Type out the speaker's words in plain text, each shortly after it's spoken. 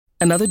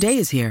Another day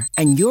is here,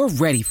 and you're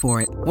ready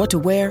for it. What to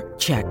wear?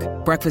 Check.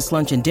 Breakfast,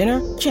 lunch, and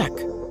dinner? Check.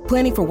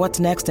 Planning for what's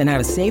next and how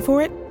to save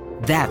for it?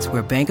 That's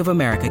where Bank of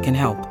America can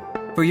help.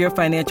 For your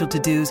financial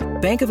to-dos,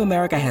 Bank of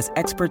America has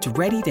experts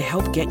ready to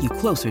help get you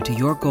closer to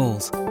your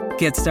goals.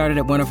 Get started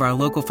at one of our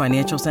local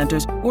financial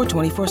centers or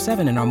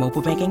 24/7 in our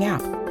mobile banking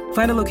app.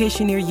 Find a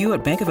location near you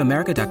at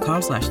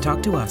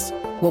bankofamerica.com/talktous.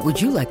 What would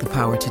you like the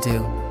power to do?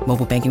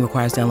 Mobile banking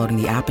requires downloading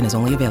the app and is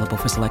only available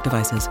for select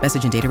devices.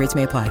 Message and data rates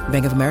may apply.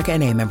 Bank of America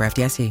N.A., member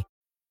FDIC.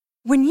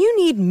 When you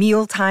need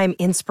mealtime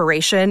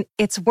inspiration,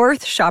 it's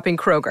worth shopping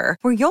Kroger,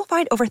 where you'll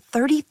find over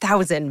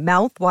 30,000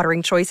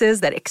 mouth-watering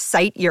choices that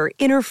excite your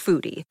inner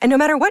foodie. And no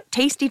matter what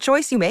tasty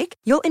choice you make,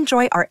 you'll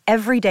enjoy our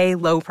everyday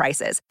low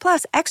prices,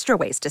 plus extra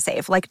ways to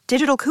save, like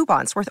digital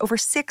coupons worth over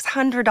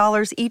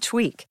 $600 each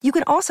week. You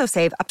can also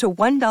save up to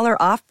 $1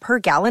 off per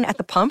gallon at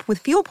the pump with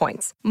fuel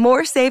points.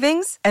 More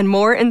savings and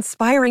more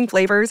inspiring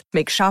flavors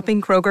make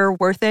shopping Kroger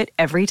worth it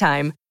every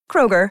time.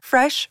 Kroger,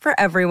 fresh for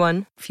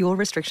everyone. Fuel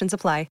restrictions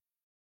apply.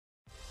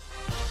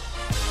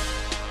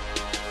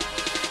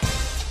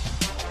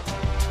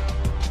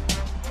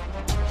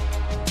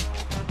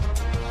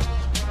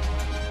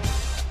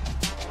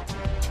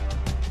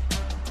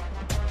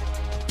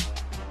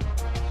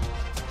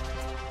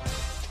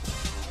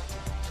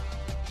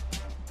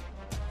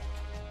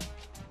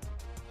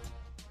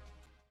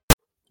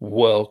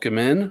 Welcome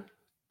in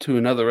to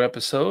another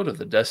episode of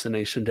the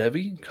Destination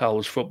Devy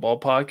College Football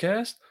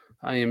Podcast.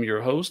 I am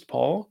your host,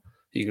 Paul.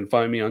 You can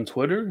find me on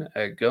Twitter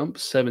at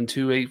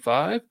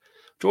Gump7285,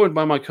 joined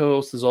by my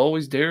co-host as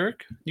always,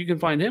 Derek. You can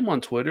find him on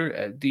Twitter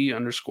at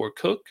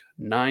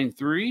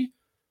D_Cook93.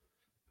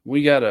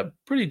 We got a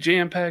pretty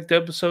jam-packed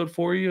episode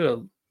for you,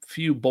 a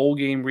few bowl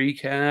game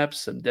recaps,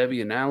 some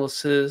Devy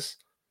analysis,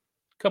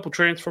 a couple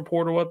transfer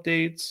portal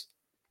updates,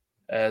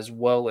 as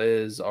well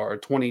as our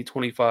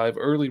 2025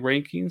 early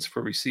rankings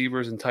for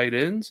receivers and tight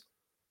ends.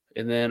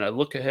 And then a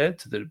look ahead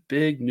to the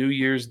big New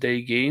Year's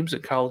Day games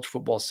at college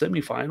football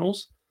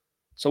semifinals.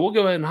 So we'll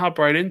go ahead and hop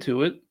right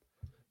into it.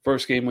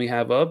 First game we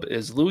have up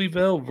is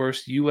Louisville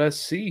versus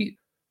USC.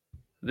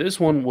 This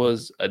one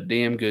was a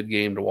damn good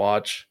game to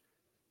watch.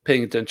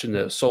 Paying attention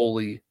to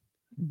solely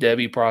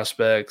Devy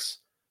prospects,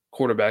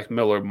 quarterback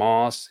Miller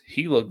Moss.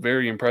 He looked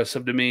very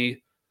impressive to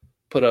me.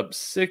 Put up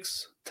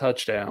 6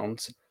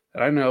 touchdowns.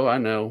 And I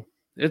know,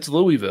 it's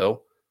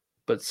Louisville,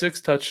 but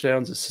 6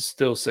 touchdowns is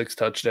still 6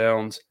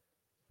 touchdowns.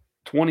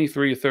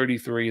 23 of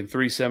 33 and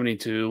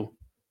 372.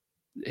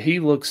 He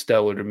looks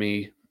stellar to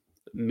me.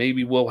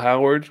 Maybe Will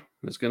Howard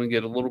is going to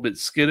get a little bit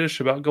skittish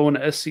about going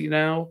to SC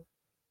now.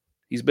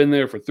 He's been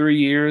there for 3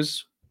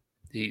 years.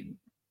 3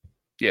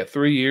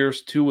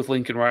 years, 2 with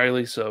Lincoln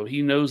Riley, so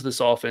he knows this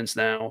offense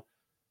now.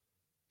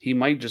 He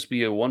might just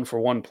be a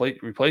one-for-one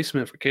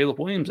replacement for Caleb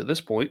Williams at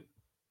this point.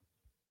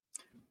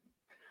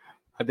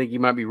 I think you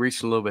might be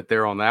reaching a little bit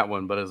there on that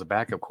one, but as a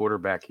backup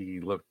quarterback, he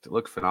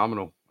looked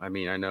phenomenal. I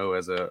mean, I know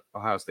as a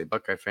Ohio State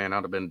Buckeye fan,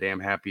 I'd have been damn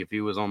happy if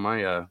he was on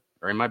my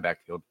or in my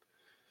backfield.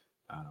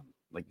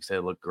 Like you said,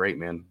 it looked great,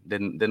 man.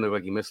 Didn't look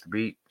like he missed a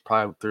beat.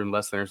 Probably threw in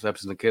less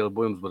interceptions than Caleb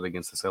Williams would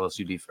against this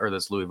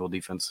this Louisville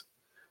defense.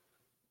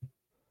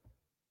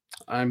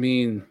 I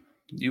mean,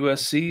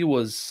 USC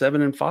was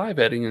 7-5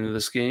 heading into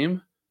this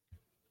game.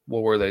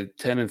 What were they,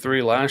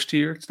 10-3 last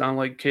year? It's not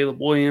like Caleb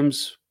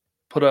Williams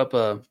put up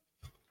a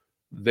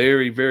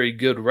very, very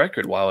good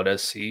record while at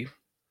SC.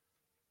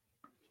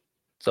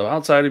 So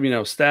outside of,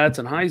 stats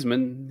and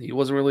Heisman, he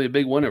wasn't really a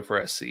big winner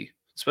for SC,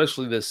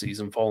 especially this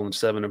season, falling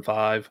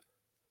 7-5.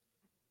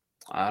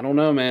 I don't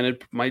know, man.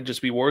 It might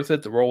just be worth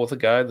it to roll with a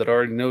guy that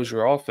already knows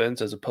your offense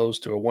as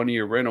opposed to a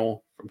one-year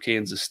rental from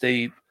Kansas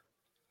State.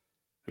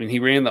 I mean, he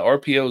ran the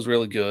RPOs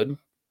really good.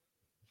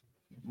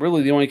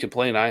 Really, the only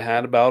complaint I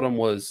had about him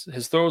was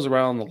his throws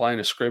around the line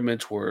of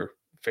scrimmage were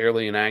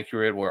fairly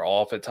inaccurate, were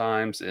off at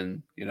times,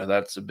 and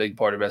that's a big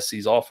part of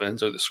SC's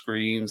offense are the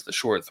screens, the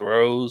short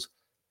throws,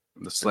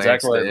 the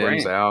slants, the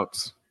ins,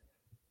 outs.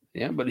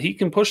 Yeah, but he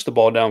can push the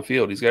ball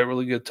downfield. He's got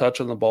really good touch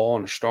on the ball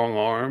and a strong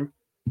arm.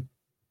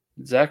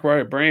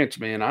 Zachariah Branch,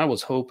 man, I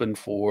was hoping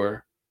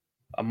for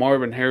a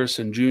Marvin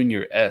Harrison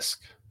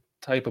Jr.-esque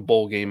type of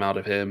bowl game out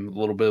of him, a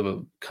little bit of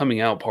a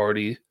coming out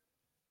party,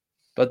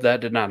 but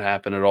that did not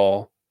happen at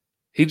all.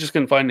 He just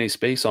couldn't find any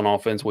space on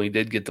offense when he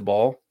did get the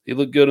ball. He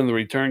looked good in the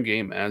return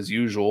game as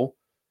usual,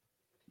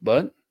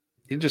 but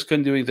he just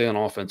couldn't do anything on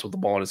offense with the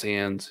ball in his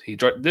hands. He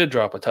did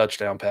drop a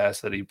touchdown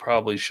pass that he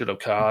probably should have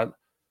caught,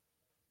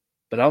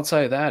 but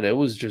outside of that, it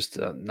was just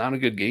not a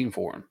good game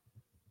for him.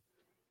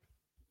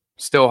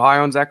 Still high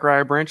on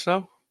Zachariah Branch,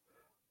 though?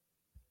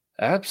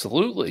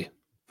 Absolutely.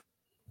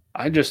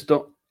 I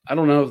don't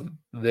know if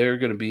they're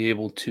going to be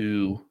able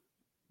to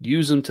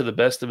use him to the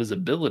best of his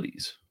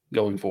abilities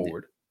going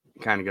forward.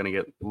 Kind of going to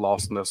get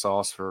lost in the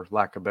sauce, for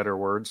lack of better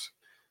words.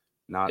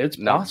 Not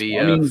be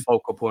a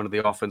focal point of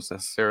the offense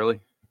necessarily.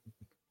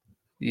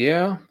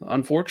 Yeah,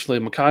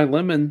 unfortunately, Mekhi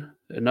Lemon,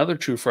 another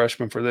true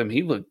freshman for them,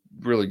 he looked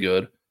really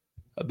good.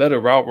 A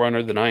better route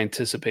runner than I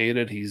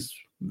anticipated. He's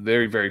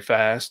very, very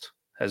fast,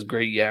 has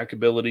great yak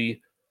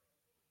ability.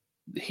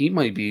 he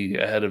might be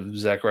ahead of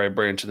Zachariah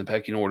Branch in the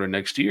pecking order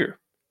next year.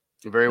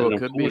 Very well And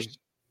of could course, be.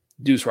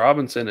 Deuce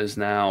Robinson is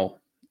now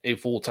a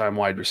full-time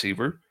wide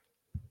receiver.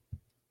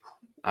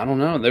 I don't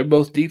know. They're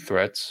both deep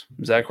threats.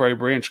 Zachariah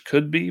Branch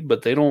could be,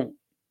 but they don't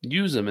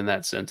use him in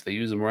that sense. They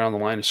use him around the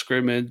line of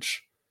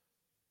scrimmage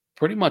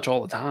pretty much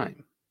all the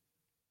time.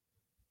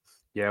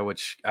 Yeah,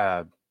 which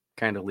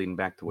kind of leading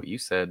back to what you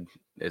said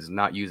is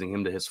not using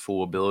him to his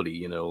full ability.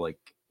 You know, like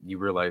you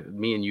realize,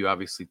 me and you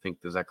obviously think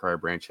that Zachariah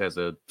Branch has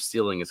a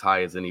ceiling as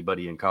high as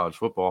anybody in college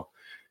football.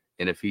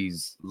 And if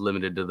he's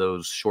limited to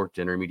those short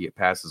to intermediate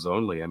passes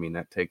only, I mean,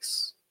 that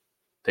takes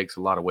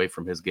a lot away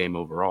from his game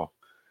overall.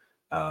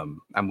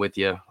 I'm with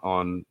you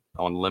on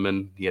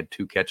Lemon. He had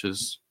 2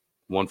 catches,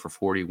 1 for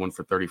 40, 1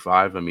 for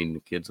 35. I mean,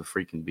 the kid's a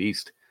freaking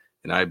beast.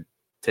 And I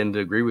tend to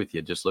agree with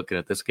you. Just looking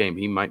at this game,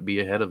 he might be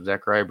ahead of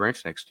Zachariah Branch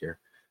next year.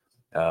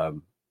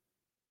 And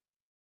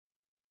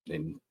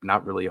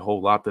not really a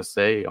whole lot to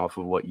say off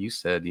of what you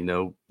said. You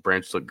know,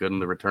 Branch looked good in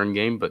the return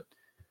game, but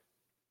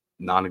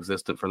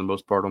non-existent for the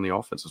most part on the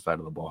offensive side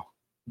of the ball.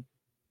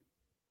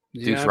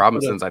 Yeah, Deuce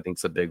Robinson's, I think,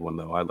 is a big one,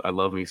 though. I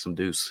love me some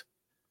Deuce.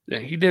 Yeah,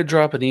 he did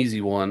drop an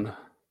easy one,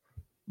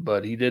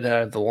 but he did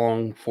have the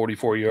long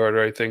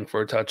 44-yarder, I think,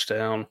 for a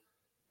touchdown.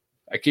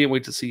 I can't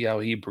wait to see how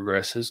he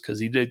progresses because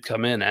he did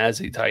come in as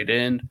a tight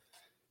end,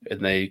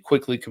 and they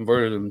quickly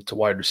converted him to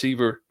wide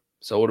receiver.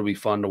 So it'll be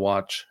fun to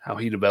watch how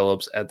he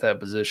develops at that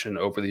position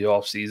over the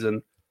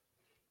offseason.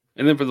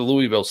 And then for the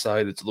Louisville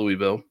side, it's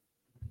Louisville.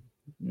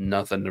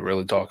 Nothing to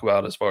really talk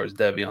about as far as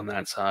Debbie on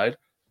that side.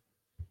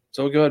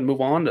 So we'll go ahead and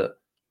move on to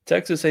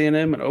Texas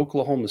A&M and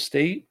Oklahoma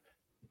State.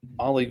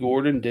 Ollie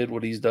Gordon did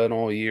what he's done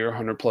all year,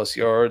 100-plus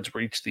yards,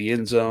 reached the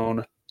end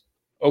zone.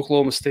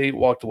 Oklahoma State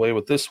walked away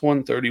with this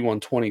one,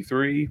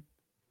 31-23.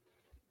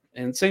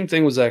 And same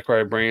thing with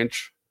Zachariah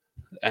Branch.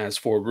 As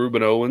for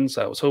Ruben Owens,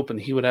 I was hoping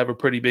he would have a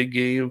pretty big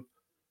game.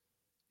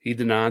 He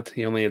did not.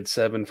 He only had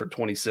 7 for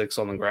 26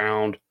 on the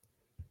ground.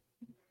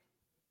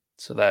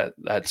 So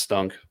that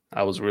stunk.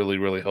 I was really,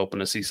 really hoping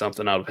to see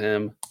something out of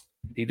him.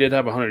 He did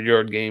have a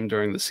 100-yard game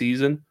during the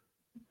season.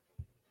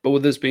 But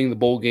with this being the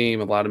bowl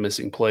game, a lot of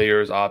missing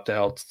players,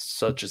 opt-outs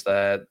such as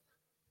that,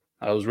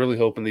 I was really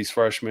hoping these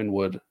freshmen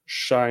would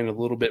shine a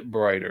little bit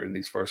brighter in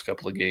these first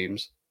couple of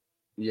games.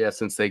 Yeah,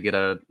 since they get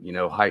a,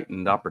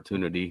 heightened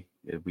opportunity,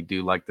 we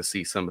do like to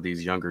see some of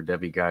these younger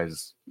Debbie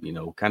guys,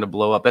 kind of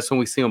blow up. That's when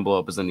we see them blow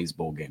up, is in these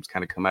bowl games,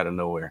 kind of come out of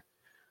nowhere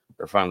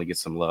or finally get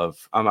some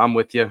love. I'm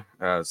with you.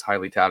 As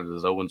highly touted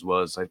as Owens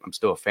was, I'm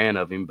still a fan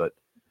of him, but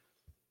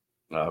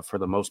for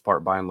the most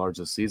part, by and large,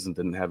 this season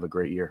didn't have a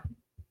great year.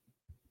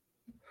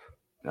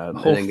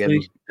 Hopefully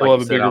he'll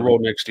have a bigger role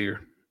next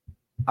year.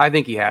 I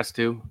think he has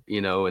to,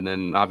 and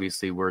then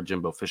obviously we're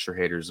Jimbo Fisher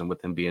haters, and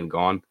with him being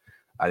gone,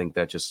 I think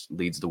that just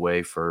leads the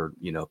way for,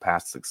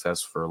 past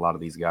success for a lot of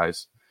these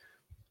guys.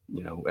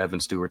 Evan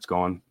Stewart's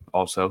gone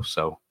also,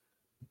 so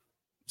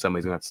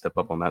somebody's going to have to step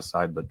up on that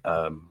side. But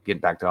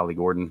getting back to Ollie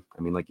Gordon,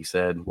 I mean, like you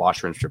said,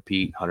 wash, rinse,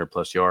 repeat,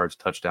 100-plus yards,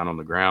 touchdown on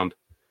the ground.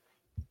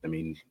 I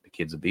mean, the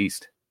kid's a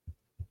beast.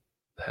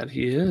 That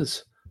he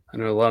is. I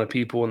know a lot of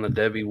people in the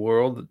Debbie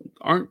world that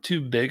aren't too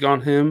big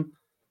on him,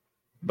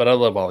 but I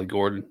love Ollie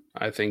Gordon.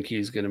 I think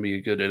he's going to be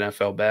a good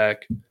NFL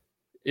back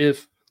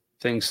if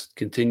things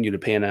continue to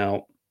pan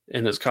out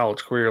in his college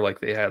career like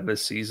they had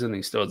this season.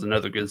 He still has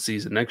another good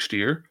season next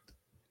year.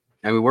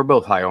 I mean, we're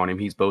both high on him.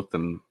 He's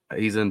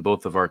in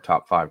both of our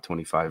top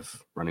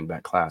 525 running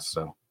back class.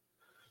 So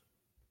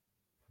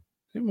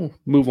we'll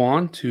move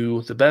on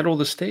to the Battle of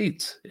the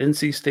States,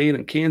 NC State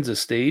and Kansas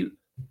State.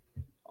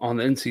 On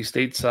the NC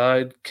State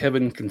side,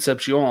 Kevin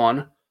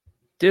Concepcion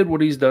did what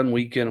he's done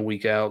week in and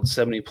week out,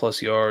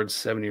 70-plus yards,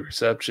 70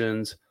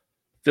 receptions,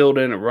 filled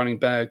in at running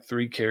back,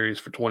 3 carries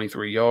for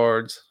 23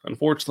 yards.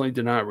 Unfortunately,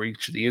 did not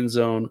reach the end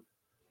zone,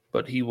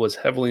 but he was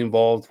heavily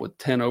involved with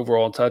 10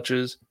 overall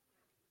touches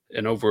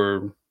and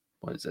over,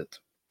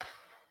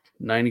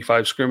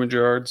 95 scrimmage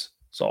yards.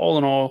 So all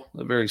in all,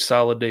 a very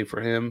solid day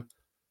for him.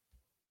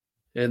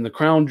 And the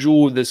crown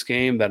jewel of this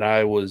game that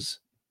I was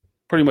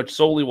pretty much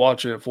solely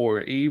watching it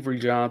for, Avery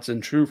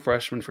Johnson, true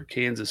freshman for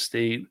Kansas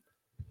State,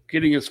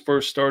 getting his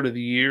first start of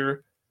the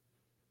year.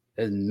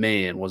 And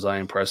man, was I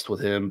impressed with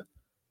him.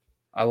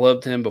 I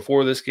loved him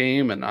before this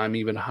game, and I'm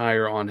even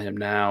higher on him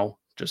now.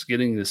 Just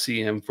getting to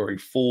see him for a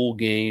full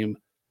game,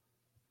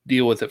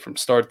 deal with it from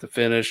start to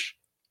finish.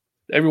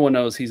 Everyone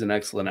knows he's an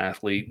excellent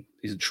athlete.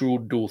 He's a true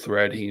dual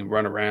threat. He can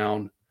run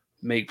around,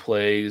 make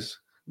plays,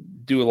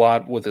 do a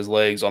lot with his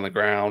legs on the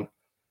ground.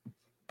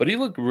 But he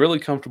looked really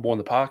comfortable in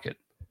the pocket.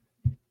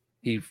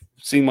 He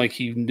seemed like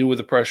he knew where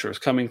the pressure was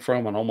coming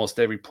from on almost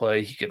every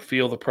play. He could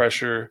feel the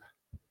pressure.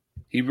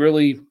 He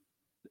really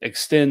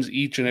extends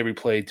each and every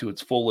play to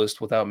its fullest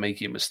without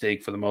making a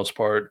mistake for the most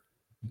part.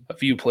 A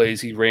few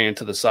plays he ran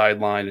to the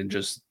sideline and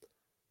just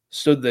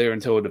stood there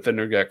until a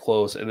defender got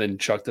close and then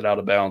chucked it out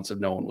of bounds if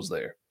no one was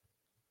there.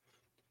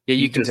 Yeah,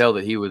 you can tell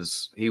that he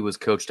was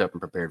coached up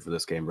and prepared for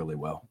this game really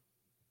well.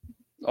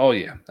 Oh,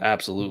 yeah,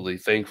 absolutely.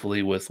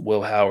 Thankfully, with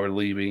Will Howard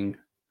leaving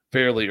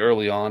fairly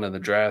early on in the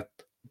draft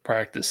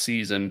practice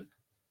season,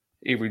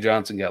 Avery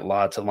Johnson got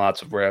lots and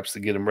lots of reps to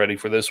get him ready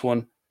for this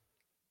one.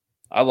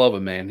 I love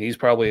him, man. He's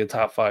probably a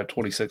top 5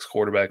 26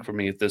 quarterback for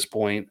me at this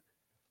point.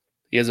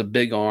 He has a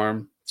big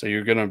arm, so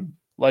you're going to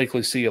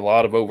likely see a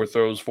lot of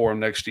overthrows for him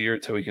next year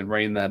until he can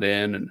rein that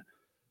in and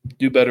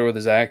do better with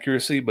his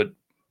accuracy. But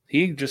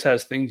he just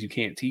has things you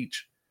can't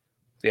teach.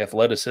 The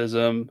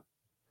athleticism,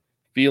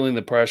 feeling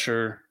the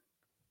pressure.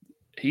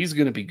 He's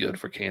going to be good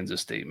for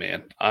Kansas State,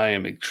 man. I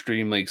am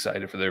extremely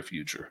excited for their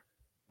future.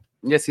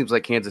 Yeah, it seems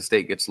like Kansas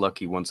State gets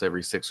lucky once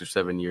every 6 or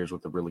 7 years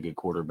with a really good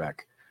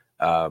quarterback.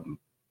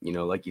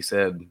 Like you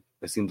said,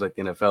 it seems like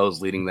the NFL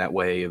is leading that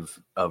way of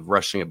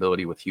rushing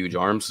ability with huge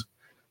arms.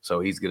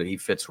 So he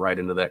fits right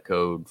into that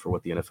code for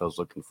what the NFL is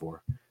looking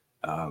for.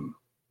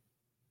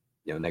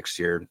 Next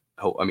year,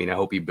 I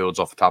hope he builds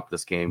off the top of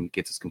this game,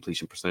 gets his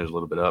completion percentage a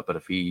little bit up. But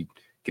if he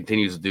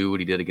continues to do what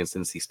he did against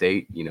NC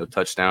State,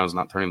 touchdowns,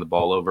 not turning the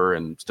ball over,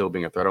 and still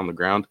being a threat on the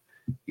ground,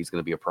 he's going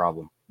to be a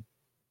problem.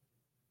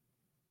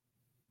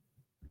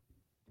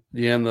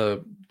 Yeah, and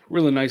the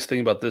really nice thing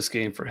about this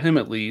game, for him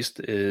at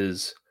least,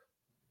 is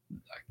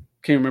I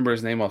can't remember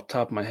his name off the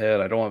top of my head.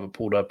 I don't have it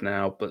pulled up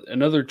now, but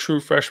another true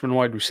freshman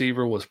wide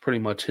receiver was pretty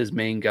much his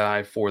main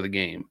guy for the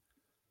game.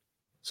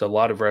 So a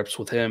lot of reps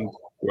with him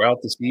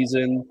throughout the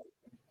season,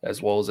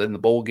 as well as in the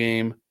bowl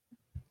game.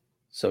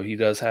 So he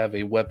does have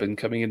a weapon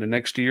coming into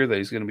next year that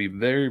he's going to be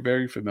very,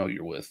 very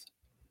familiar with.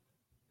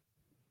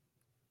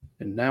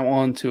 And now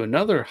on to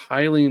another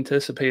highly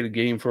anticipated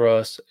game for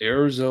us,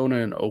 Arizona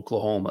and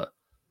Oklahoma.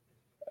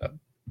 A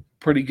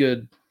pretty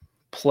good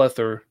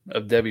plethora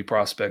of Devy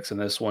prospects in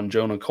this one.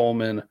 Jonah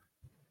Coleman,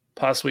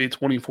 possibly a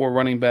 24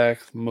 running back,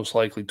 most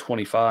likely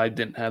 25.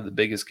 Didn't have the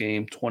biggest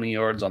game, 20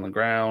 yards on the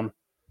ground.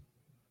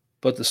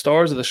 But the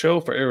stars of the show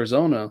for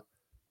Arizona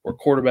were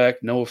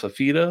quarterback Noah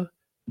Fafita.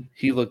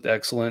 He looked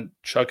excellent,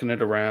 chucking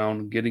it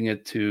around, getting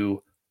it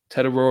to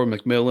Tedoroa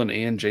McMillan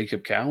and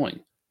Jacob Cowing.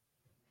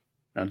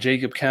 Now,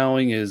 Jacob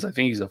Cowing is, I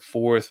think he's a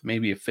 4th,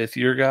 maybe a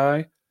 5th-year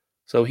guy.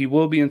 So he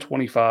will be in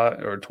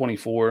 25 or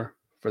 24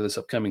 for this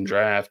upcoming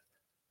draft.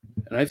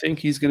 And I think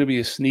he's going to be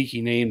a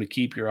sneaky name to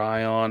keep your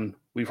eye on.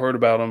 We've heard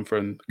about him for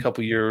a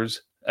couple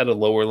years at a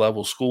lower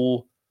level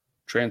school,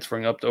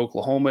 transferring up to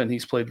Oklahoma, and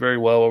he's played very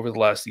well over the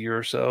last year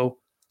or so.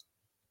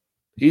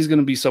 He's going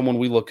to be someone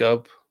we look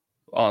up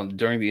on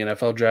during the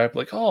NFL draft,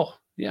 like, oh,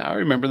 yeah, I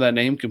remember that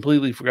name.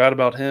 Completely forgot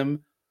about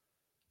him.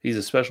 He's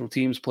a special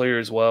teams player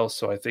as well,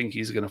 so I think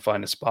he's going to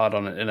find a spot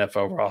on an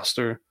NFL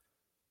roster,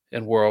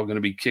 and we're all going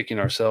to be kicking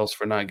ourselves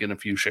for not getting a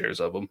few shares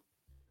of him.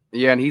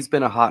 Yeah, and he's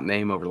been a hot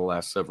name over the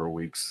last several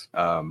weeks.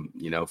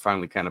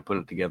 Finally kind of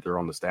putting it together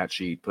on the stat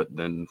sheet,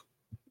 putting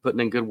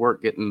in good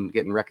work,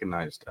 getting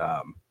recognized.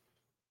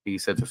 He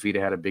said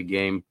Fafita had a big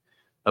game.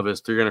 Of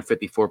his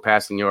 354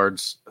 passing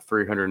yards,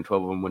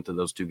 312 of them went to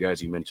those two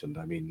guys you mentioned.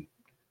 I mean,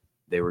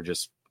 they were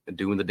just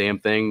doing the damn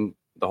thing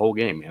the whole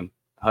game, man.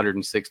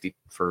 160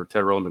 for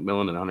Tedoroa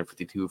McMillan and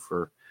 152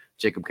 for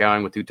Jacob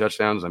Cowing with 2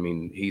 touchdowns. I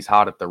mean, he's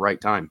hot at the right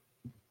time.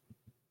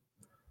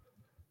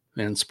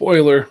 And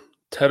spoiler,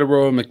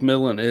 Tedoroa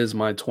McMillan is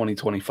my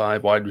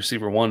 2025 wide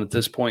receiver 1 at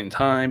this point in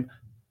time.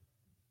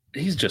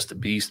 He's just a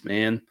beast,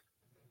 man.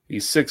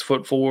 He's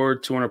 6'4",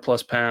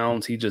 200+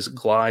 pounds. He just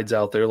glides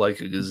out there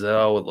like a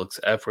gazelle. It looks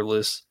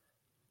effortless.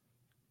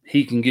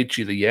 He can get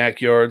you the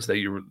yak yards that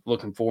you're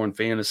looking for in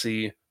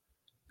fantasy.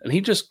 And he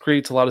just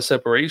creates a lot of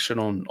separation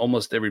on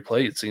almost every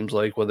play, it seems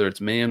like, whether it's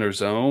man or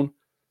zone.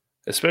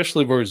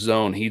 Especially versus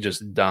zone, he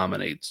just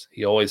dominates.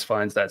 He always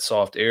finds that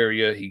soft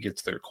area. He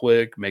gets there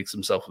quick, makes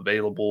himself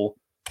available.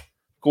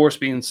 Of course,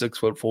 being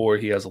 6'4",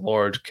 he has a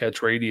large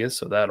catch radius,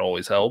 so that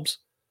always helps.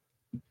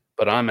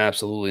 But I'm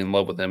absolutely in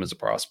love with him as a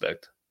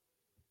prospect.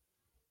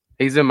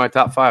 He's in my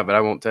top 5, but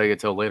I won't tell you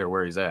until later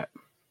where he's at.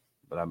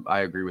 But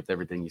I agree with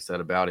everything you said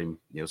about him.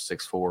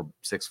 6'4",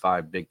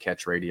 6'5", big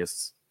catch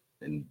radius,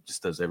 and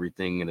just does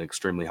everything at an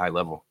extremely high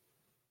level.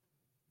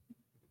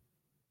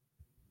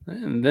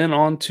 And then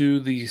on to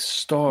the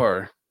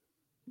star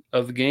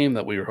of the game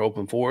that we were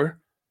hoping for,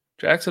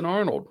 Jackson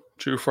Arnold,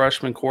 true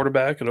freshman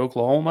quarterback at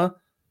Oklahoma.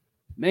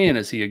 Man,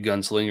 is he a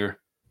gunslinger.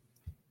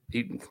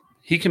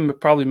 He can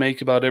probably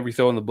make about every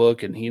throw in the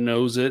book, and he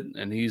knows it,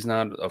 and he's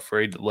not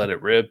afraid to let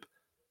it rip.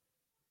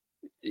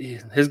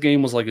 His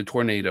game was like a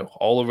tornado,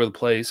 all over the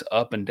place,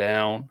 up and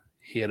down.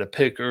 He had a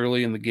pick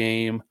early in the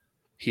game.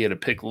 He had a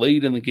pick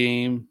late in the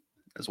game,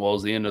 as well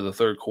as the end of the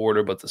third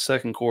quarter. But the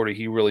second quarter,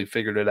 he really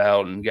figured it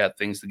out and got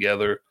things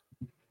together.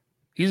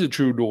 He's a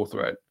true dual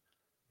threat.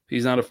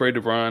 He's not afraid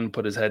to run,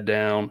 put his head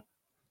down.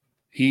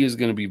 He is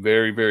going to be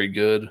very, very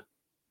good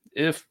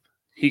if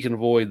he can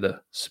avoid the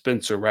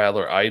Spencer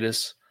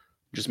Rattler-itis,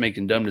 just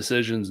making dumb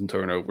decisions and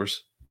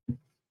turnovers.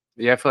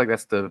 Yeah, I feel like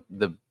that's the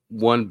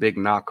one big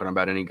knock on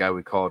about any guy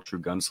we call a true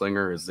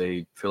gunslinger is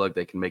they feel like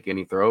they can make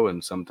any throw,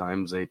 and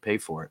sometimes they pay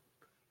for it.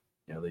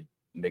 They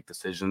make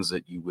decisions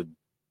that you would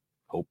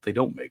hope they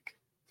don't make.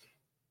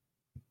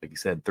 Like you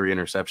said, 3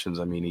 interceptions.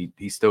 I mean,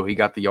 he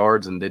got the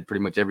yards and did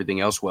pretty much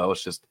everything else well.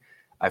 It's just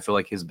I feel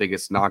like his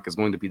biggest knock is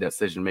going to be that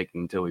decision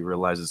making until he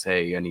realizes,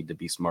 hey, I need to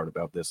be smart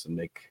about this and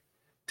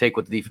take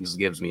what the defense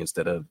gives me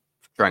instead of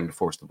trying to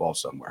force the ball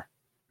somewhere.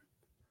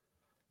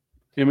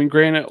 I mean,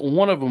 granted,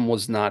 one of them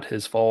was not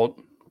his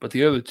fault, but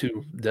the other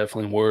two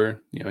definitely were.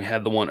 He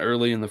had the one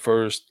early in the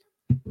first.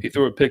 He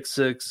threw a pick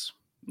six,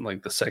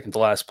 like the second to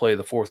last play of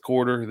the fourth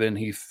quarter. Then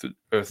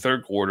or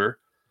third quarter.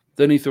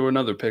 Then he threw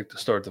another pick to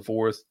start the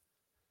fourth.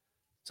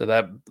 So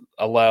that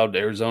allowed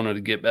Arizona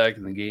to get back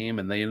in the game,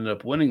 and they ended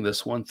up winning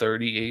this one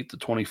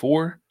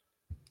 38-24.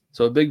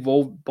 So a big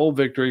bold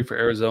victory for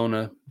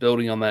Arizona,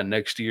 building on that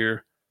next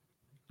year.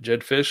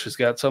 Jed Fish has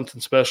got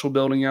something special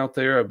building out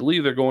there. I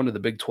believe they're going to the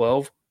Big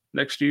 12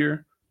 next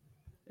year,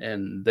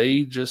 and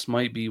they just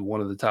might be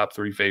one of the top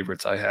three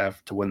favorites I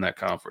have to win that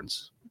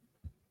conference.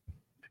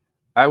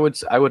 I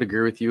would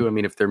agree with you. I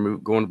mean, if they're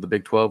going to the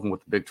Big 12 and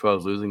with the Big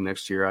 12 losing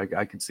next year,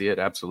 I could see it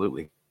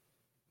absolutely.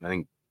 I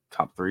think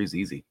top three is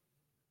easy.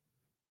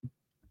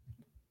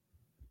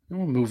 And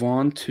we'll move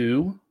on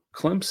to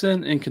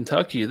Clemson and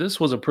Kentucky. This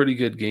was a pretty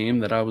good game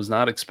that I was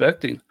not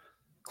expecting.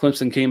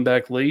 Clemson came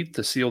back late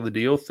to seal the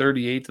deal,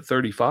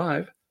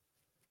 38-35.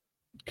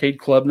 Cade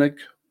Klubnik,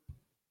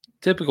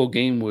 typical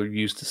game we're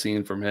used to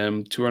seeing from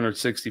him,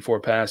 264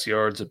 pass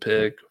yards, a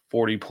pick,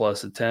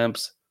 40-plus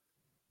attempts.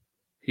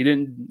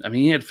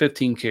 He had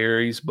 15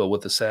 carries, but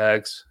with the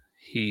sacks,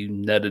 he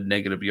netted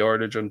negative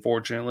yardage,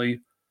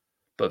 unfortunately.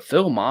 But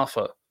Phil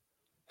Maffa,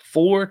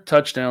 4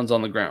 touchdowns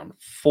on the ground,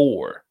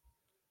 4,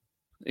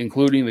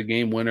 including the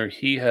game winner.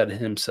 He had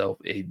himself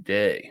a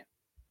day.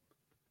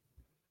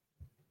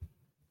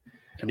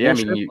 And yeah,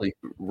 you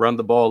run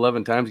the ball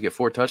 11 times, you get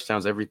 4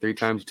 touchdowns. Every 3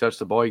 times you touch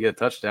the ball, you get a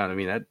touchdown. I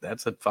mean,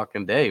 that's a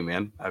fucking day,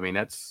 man. I mean,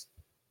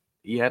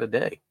 he had a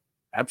day.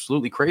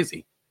 Absolutely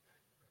crazy.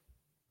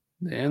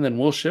 And then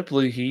Will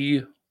Shipley,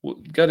 he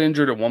got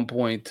injured at one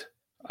point.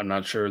 I'm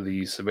not sure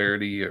the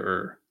severity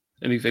or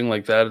anything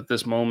like that at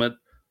this moment,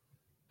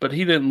 but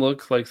he didn't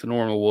look like the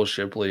normal Will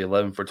Shipley,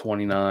 11 for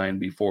 29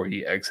 before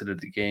he exited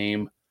the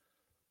game.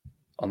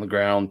 On the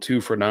ground,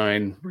 2 for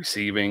 9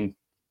 receiving.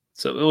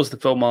 So it was the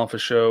Phil Maffa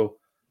show.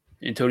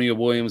 Antonio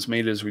Williams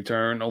made his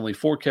return, only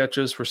 4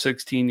 catches for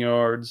 16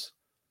 yards.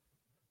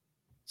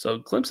 So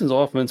Clemson's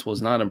offense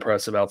was not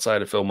impressive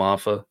outside of Phil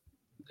Maffa.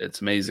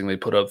 It's amazing they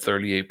put up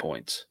 38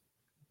 points.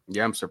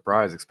 Yeah, I'm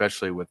surprised,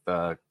 especially with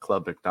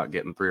Klubnik not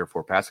getting 3 or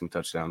 4 passing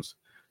touchdowns.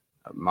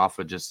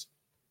 Maffa just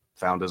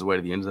found his way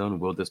to the end zone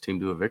and willed this team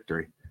to a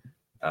victory.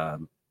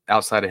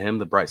 Outside of him,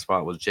 the bright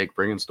spot was Jake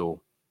Bringenstool,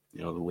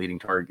 the leading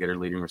target getter,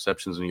 leading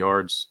receptions and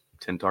yards,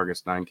 10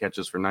 targets, 9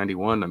 catches for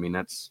 91. I mean,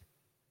 that's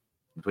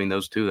between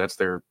those two, that's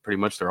pretty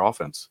much their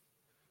offense.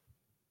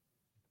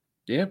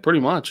 Yeah, pretty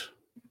much.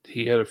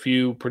 He had a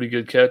few pretty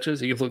good catches.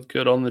 He looked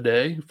good on the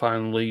day,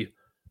 finally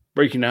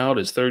breaking out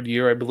his third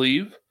year, I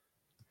believe.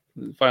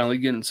 Finally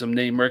getting some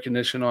name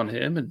recognition on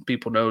him and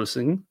people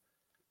noticing.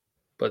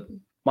 But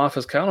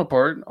Maffa's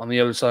counterpart on the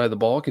other side of the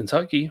ball,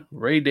 Kentucky,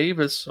 Ray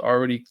Davis,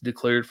 already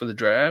declared for the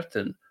draft.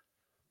 And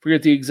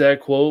forget the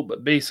exact quote,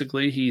 but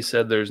basically he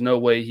said there's no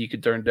way he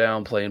could turn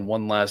down playing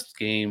one last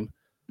game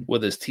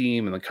with his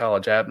team in the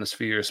college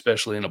atmosphere,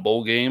 especially in a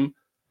bowl game.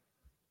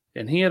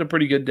 And he had a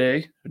pretty good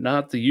day.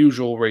 Not the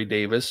usual Ray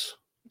Davis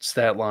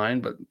stat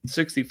line, but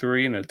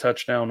 63 and a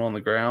touchdown on the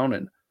ground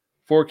and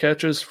 4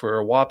 catches for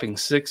a whopping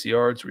 6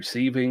 yards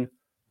receiving.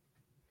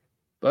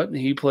 But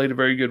he played a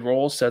very good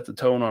role, set the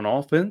tone on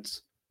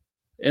offense.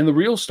 And the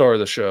real star of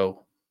the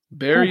show,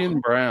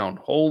 Barian Brown.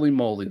 Holy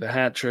moly, the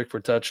hat trick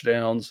for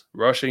touchdowns,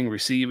 rushing,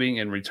 receiving,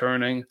 and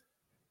returning.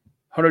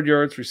 100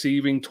 yards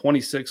receiving,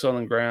 26 on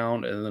the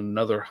ground, and then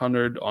another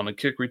 100 on a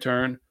kick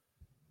return.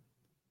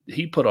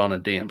 He put on a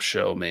damn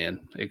show, man.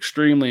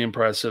 Extremely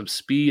impressive.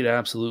 Speed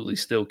absolutely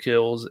still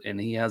kills, and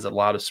he has a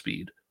lot of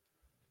speed.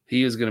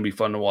 He is going to be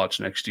fun to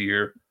watch next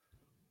year.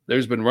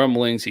 There's been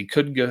rumblings he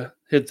could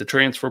hit the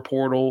transfer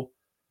portal.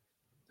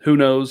 Who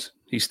knows?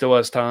 He still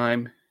has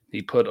time.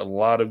 He put a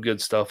lot of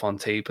good stuff on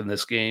tape in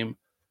this game.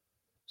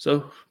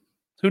 So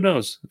who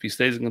knows if he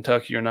stays in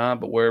Kentucky or not,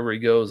 but wherever he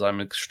goes,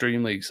 I'm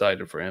extremely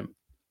excited for him.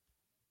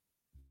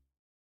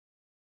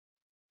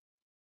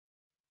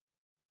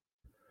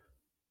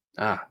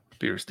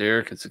 Pierce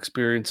Derrick is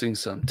experiencing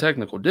some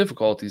technical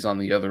difficulties on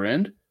the other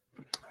end.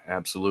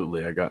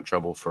 Absolutely. I got in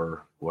trouble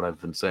for what I've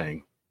been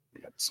saying. I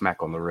got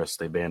smack on the wrist.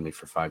 They banned me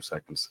for 5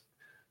 seconds.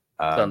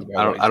 I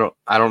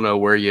don't know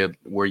where you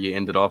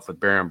ended off with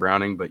Baron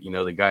Browning, but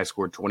the guy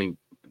scored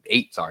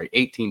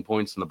 18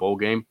 points in the bowl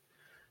game.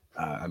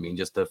 I mean,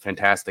 just a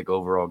fantastic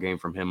overall game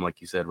from him.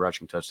 Like you said,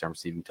 rushing touchdown,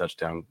 receiving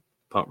touchdown,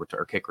 punt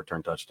return, or kick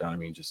return touchdown. I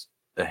mean, just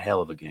a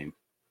hell of a game.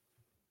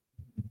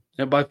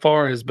 And by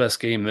far his best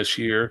game this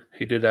year.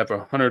 He did have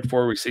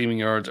 104 receiving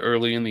yards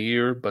early in the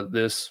year, but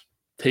this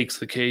takes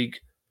the cake.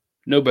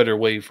 No better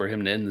way for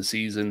him to end the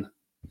season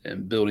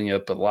and building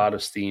up a lot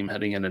of steam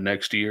heading into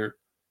next year.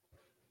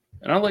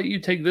 And I'll let you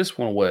take this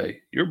one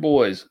away. Your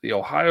boys, the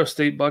Ohio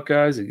State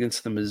Buckeyes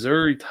against the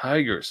Missouri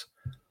Tigers.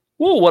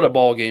 Whoa, what a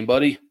ball game,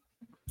 buddy.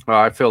 Well,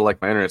 I feel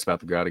like my internet's about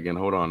to go out again.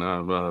 Hold on.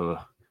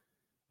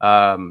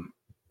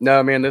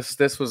 No, man,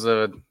 this was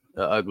a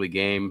ugly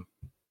game,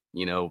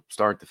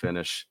 start to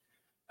finish.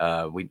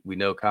 We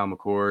know Kyle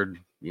McCord,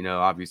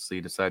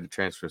 obviously decided to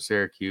transfer to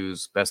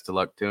Syracuse. Best of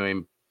luck to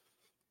him.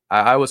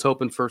 I was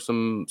hoping for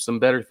some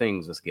better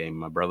things this game,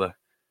 my brother.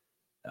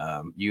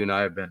 You and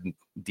I have been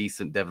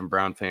decent Devin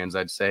Brown fans,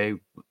 I'd say.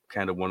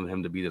 Kind of wanted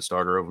him to be the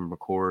starter over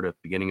McCord at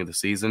the beginning of the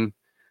season.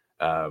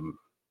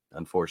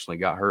 Unfortunately,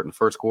 got hurt in the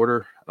first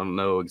quarter. I don't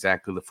know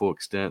exactly the full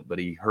extent, but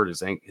he hurt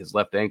his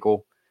left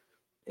ankle,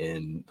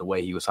 and the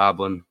way he was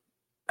hobbling,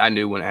 I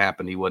knew when it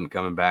happened he wasn't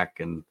coming back.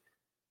 And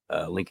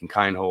Lincoln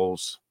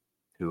Kindholes,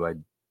 who I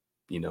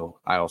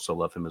also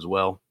love him as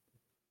well.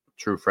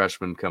 True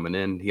freshman coming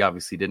in. He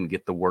obviously didn't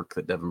get the work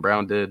that Devin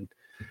Brown did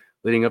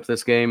leading up to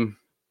this game.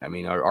 I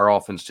mean, our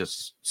offense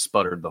just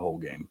sputtered the whole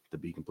game, to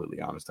be completely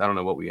honest. I don't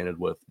know what we ended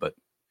with, but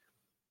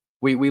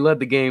we led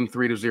the game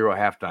 3-0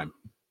 at halftime.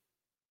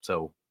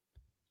 So,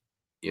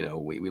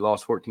 we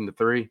lost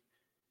 14-3.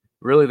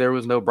 Really, there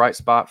was no bright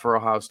spot for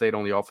Ohio State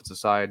on the offensive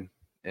side,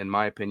 in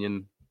my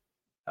opinion,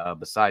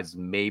 besides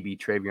maybe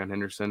Travion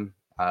Henderson.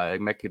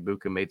 Emeka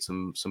Egbuka made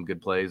some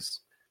good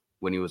plays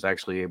when he was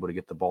actually able to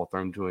get the ball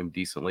thrown to him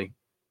decently.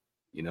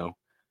 Carnell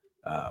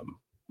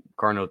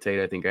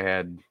Tate, I think I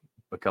had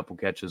a couple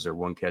catches or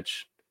one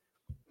catch.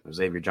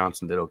 Xavier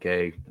Johnson did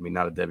okay. I mean,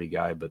 not a Debbie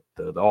guy, but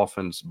the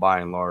offense by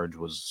and large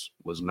was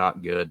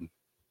not good.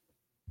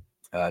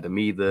 To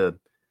me, the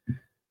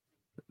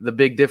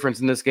big difference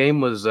in this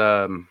game was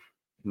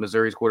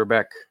Missouri's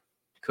quarterback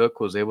Cook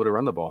was able to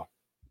run the ball.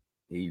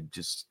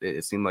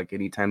 It seemed like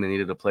anytime they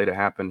needed a play to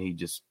happen, he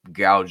just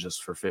gouged us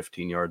for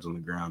 15 yards on the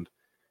ground.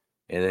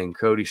 And then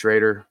Cody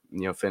Schrader,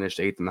 finished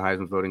 8th in the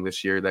Heisman voting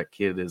this year. That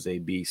kid is a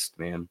beast,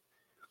 man.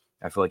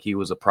 I feel like he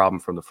was a problem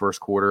from the first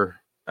quarter.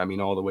 I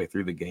mean, all the way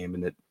through the game.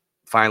 And it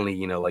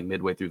finally, like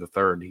midway through the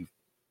third, he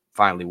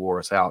finally wore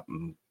us out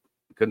and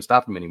couldn't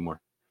stop him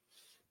anymore.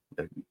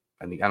 I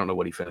don't know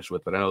what he finished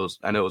with, but I know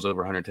it was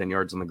over 110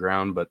 yards on the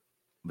ground, but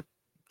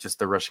just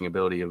the rushing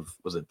ability of,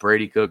 was it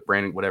Brady Cook,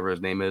 Brandon, whatever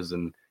his name is,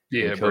 and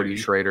Cody Brady.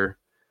 Schrader.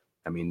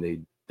 I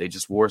mean, they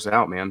just wore us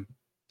out, man.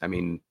 I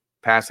mean,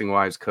 passing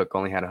wise, Cook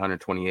only had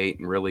 128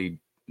 and really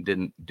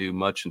didn't do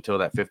much until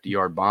that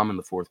 50-yard bomb in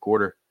the fourth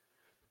quarter.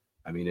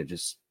 I mean, it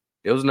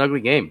was an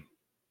ugly game.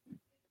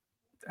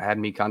 It had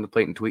me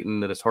contemplating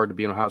tweeting that it's hard to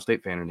be an Ohio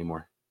State fan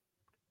anymore.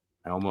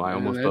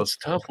 It's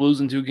tough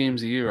losing 2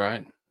 games a year,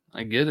 right?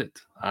 I get it.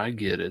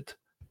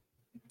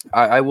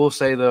 I will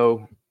say,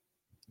 though,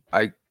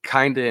 I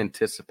kind of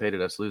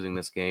anticipated us losing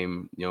this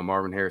game.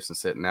 Marvin Harrison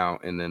sitting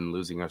out and then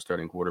losing our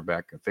starting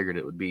quarterback. I figured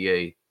it would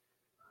be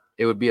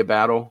a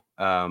battle,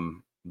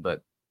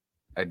 but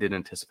I did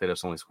anticipate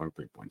us only scoring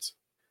 3 points.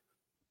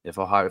 If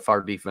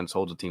our defense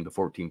holds a team to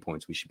 14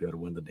 points, we should be able to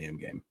win the damn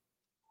game.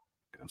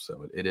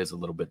 So it is a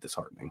little bit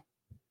disheartening.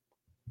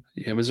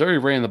 Yeah, Missouri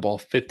ran the ball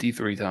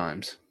 53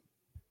 times.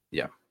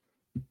 Yeah.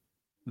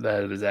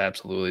 That is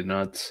absolutely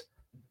nuts.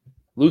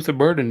 Luther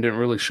Burden didn't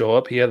really show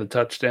up. He had the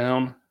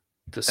touchdown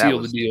to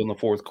seal the deal in the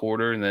fourth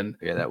quarter, and then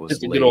that was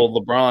the good old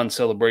LeBron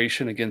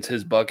celebration against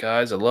his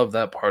Buckeyes. I love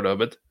that part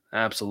of it.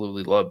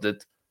 Absolutely loved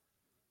it.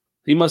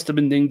 He must have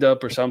been dinged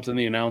up or something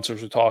the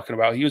announcers were talking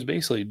about. He was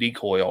basically a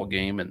decoy all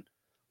game, and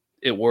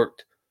it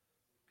worked.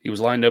 He was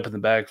lined up in the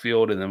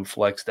backfield and then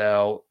flexed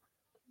out,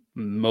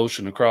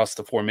 motion across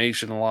the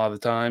formation a lot of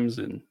the times,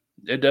 and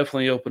it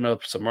definitely opened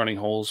up some running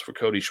holes for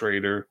Cody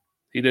Schrader.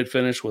 He did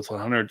finish with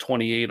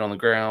 128 on the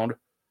ground,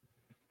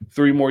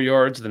 3 more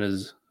yards than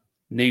his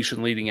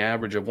nation-leading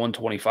average of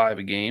 125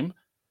 a game.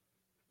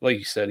 Like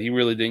you said, he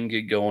really didn't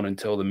get going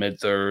until the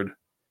mid-third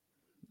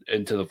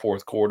into the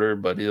fourth quarter,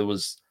 but it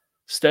was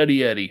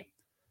steady Eddie.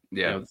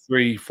 Yeah.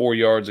 3-4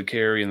 yards of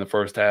carry in the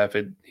first half.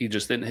 He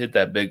just didn't hit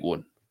that big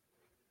one.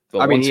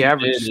 But he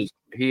averaged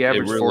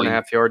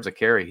 4.5 yards a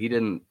carry. He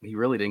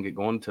really didn't get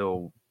going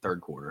until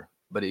third quarter.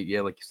 But like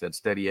you said,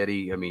 steady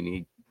Eddie. I mean,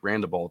 he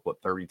ran the ball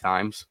 30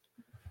 times.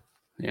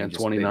 Yeah,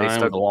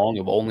 29 with a long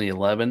of only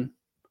 11.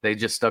 They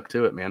just stuck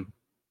to it, man.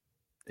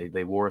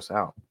 They wore us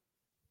out.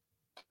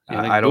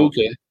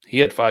 He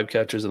had 5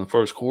 catches in the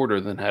first quarter,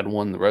 then had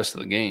 1 the rest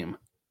of the game.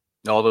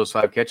 All those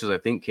 5 catches, I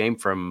think, came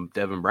from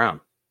Devin Brown,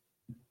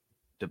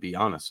 to be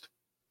honest.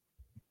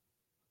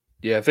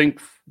 Yeah, I think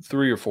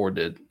 3 or 4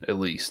 did, at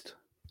least.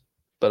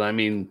 But, I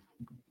mean,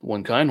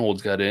 when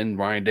Kindholz got in,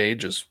 Ryan Day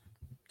just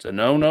said,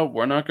 no,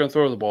 we're not going to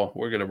throw the ball.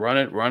 We're going to run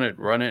it,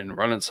 and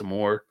run it some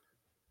more.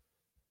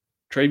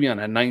 Travion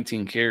had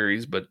 19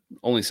 carries, but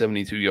only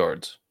 72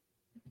 yards.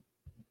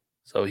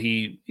 So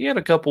he had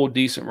a couple of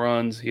decent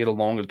runs. He had a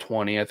long of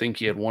 20. I think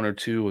he had 1 or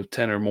 2 of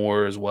 10 or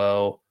more as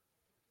well.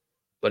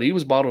 But he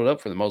was bottled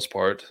up for the most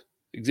part.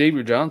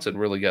 Xavier Johnson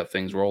really got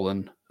things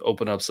rolling,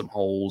 opened up some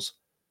holes.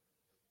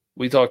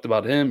 We talked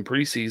about him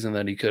preseason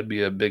that he could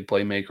be a big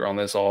playmaker on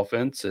this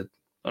offense.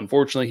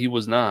 Unfortunately, he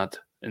was not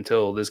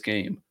until this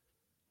game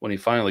when he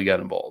finally got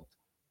involved.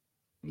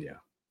 Yeah.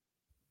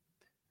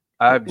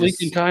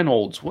 Lincoln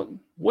Kindholz,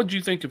 what did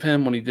you think of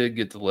him when he did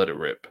get to let it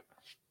rip?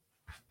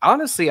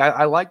 Honestly,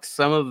 I liked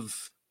some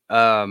of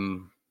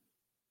kind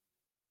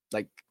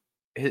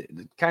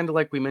of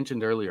like we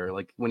mentioned earlier,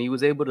 like when he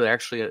was able to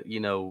actually,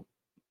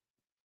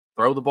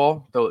 throw the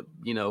ball, though,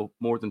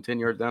 more than 10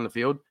 yards down the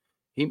field,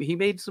 he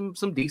made some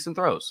decent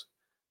throws.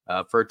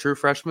 For a true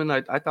freshman,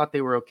 I thought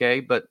they were okay,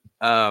 but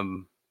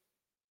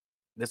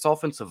this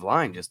offensive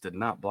line just did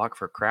not block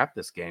for crap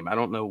this game. I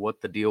don't know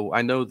what the deal.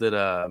 I know that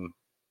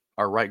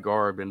our right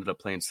guard ended up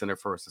playing center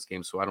for us this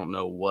game, so I don't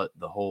know what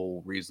the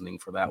whole reasoning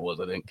for that was.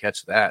 I didn't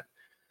catch that.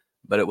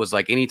 But it was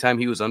like anytime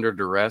he was under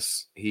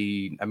duress,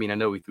 I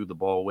know he threw the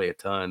ball away a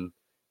ton,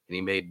 and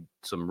he made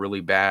some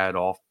really bad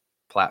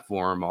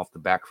off-platform, off the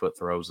back foot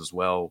throws as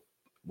well,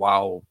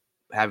 while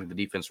having the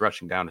defense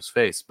rushing down his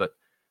face. But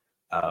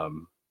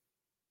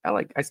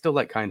I still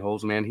like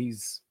Kindholz, man.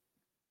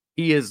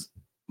 He is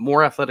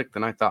more athletic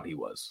than I thought he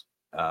was.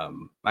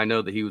 I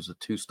know that he was a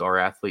two-star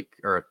athlete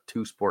or a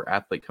two-sport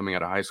athlete coming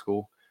out of high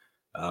school.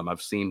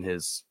 I've seen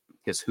his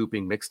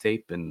hooping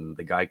mixtape, and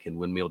the guy can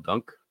windmill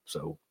dunk.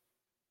 So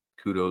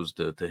kudos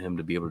to him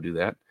to be able to do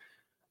that.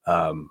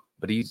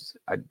 But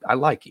I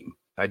like him.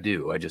 I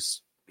do.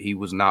 He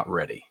was not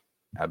ready.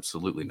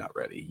 Absolutely not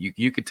ready.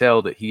 You could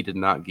tell that he did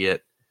not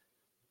get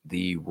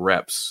the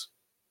reps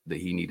that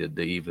he needed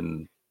to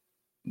even.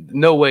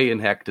 No way in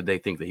heck did they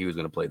think that he was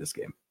going to play this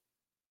game.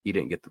 He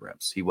didn't get the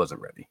reps. He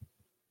wasn't ready.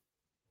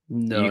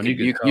 No,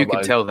 you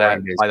could tell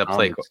that by the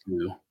play.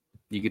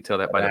 You could tell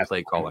that by the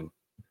play calling.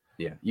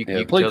 Yeah,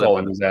 the play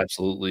calling is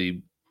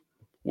absolutely.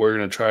 We're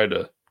going to try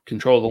to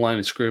control the line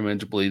of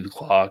scrimmage, bleed the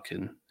clock,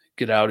 and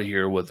get out of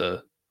here with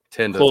a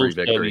 10-3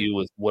 victory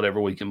with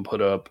whatever we can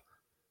put up.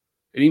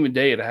 And even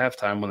Day at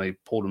halftime, when they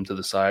pulled him to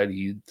the side,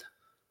 he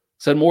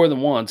said more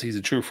than once he's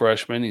a true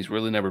freshman. He's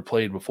really never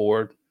played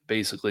before.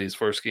 Basically, his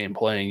first game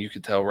playing, you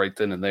could tell right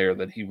then and there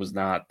that he was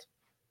not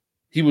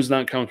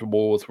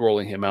comfortable with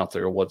rolling him out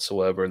there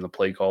whatsoever, and the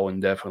play calling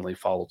definitely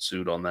followed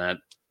suit on that.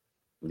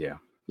 Yeah.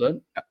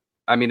 But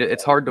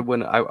it's hard to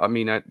win.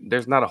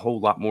 There's not a whole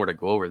lot more to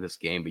go over this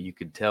game, but you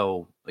could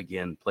tell,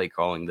 again, play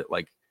calling that,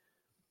 like,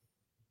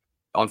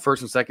 on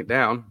first and second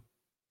down,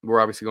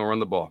 we're obviously going to run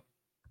the ball.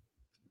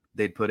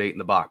 They'd put 8 in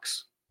the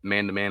box,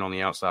 man-to-man on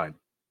the outside.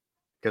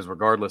 Because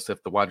regardless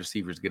if the wide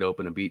receivers get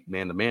open and beat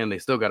man-to-man, they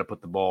still got to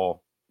put the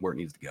ball where it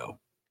needs to go.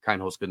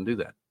 Kindholz couldn't do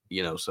that,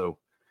 so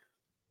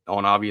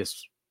on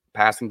obvious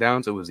passing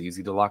downs, it was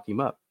easy to lock him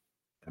up.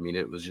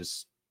 It was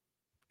just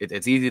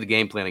it's easy to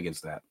game plan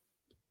against that.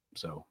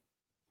 So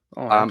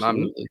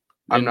absolutely.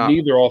 I'm not.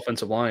 Neither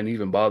offensive line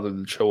even bothered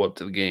to show up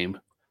to the game.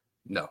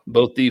 No,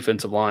 both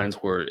defensive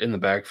lines were in the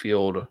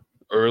backfield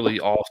early,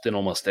 often,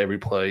 almost every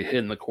play,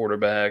 hitting the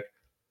quarterback.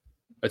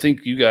 I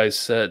think you guys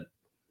set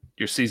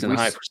your season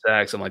high for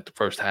sacks in like the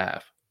first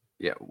half.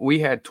 Yeah, we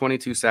had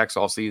 22 sacks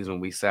all season.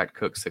 We sacked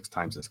Cook 6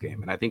 times this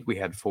game, and I think we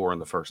had 4 in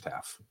the first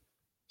half.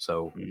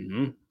 So,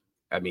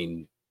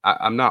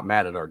 I'm not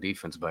mad at our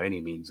defense by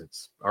any means.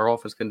 It's our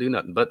offense can do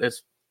nothing, but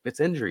it's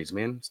injuries,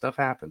 man. Stuff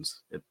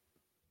happens.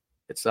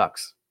 It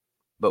sucks.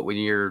 But when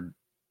you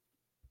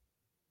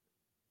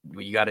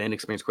got an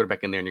inexperienced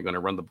quarterback in there and you're going to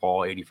run the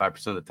ball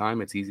 85% of the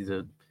time,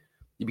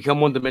 you become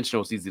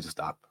one-dimensional. It's easy to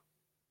stop.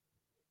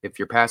 If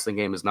your passing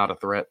game is not a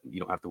threat, you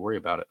don't have to worry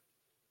about it.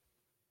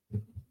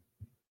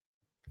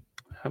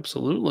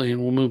 Absolutely.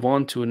 And we'll move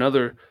on to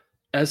another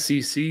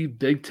SEC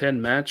Big Ten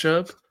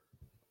matchup.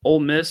 Ole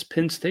Miss,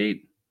 Penn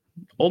State.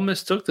 Ole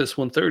Miss took this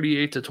one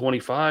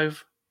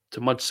 38-25,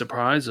 to much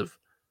surprise of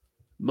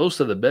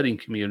most of the betting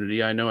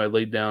community. I know I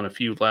laid down a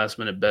few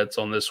last-minute bets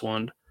on this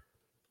one.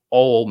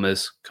 All Ole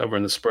Miss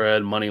covering the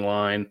spread, money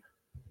line.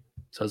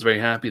 So I was very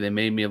happy they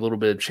made me a little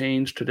bit of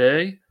change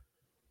today.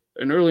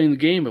 And early in the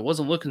game, it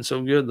wasn't looking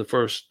so good the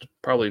first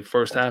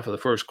half of the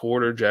first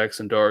quarter.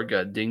 Jackson Dart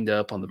got dinged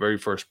up on the very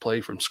first play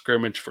from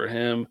scrimmage for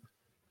him.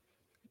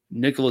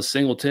 Nicholas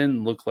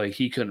Singleton looked like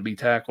he couldn't be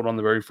tackled on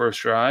the very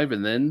first drive.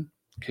 And then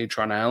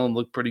Katron Allen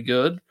looked pretty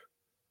good.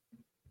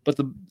 But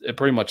it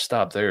pretty much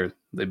stopped there.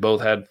 They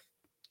both had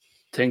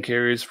 10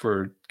 carries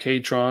for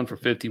Katron for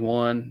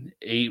 51,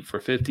 8 for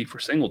 50 for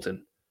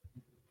Singleton.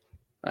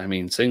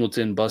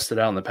 Singleton busted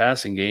out in the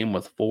passing game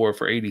with 4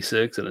 for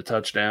 86 and a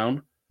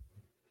touchdown.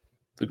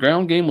 The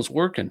ground game was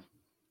working.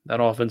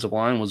 That offensive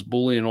line was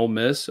bullying Ole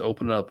Miss,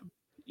 opening up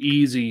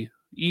easy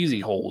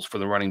holes for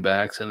the running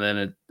backs, and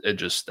then it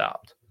just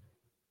stopped.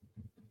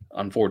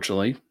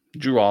 Unfortunately,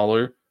 Drew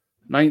Aller,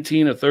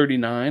 19 of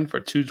 39 for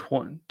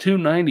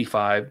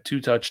 295,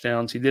 2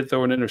 touchdowns. He did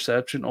throw an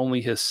interception, only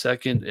his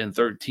second in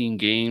 13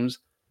 games.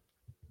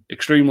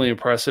 Extremely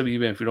impressive,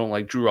 even if you don't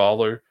like Drew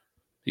Aller.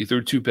 He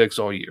threw 2 picks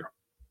all year.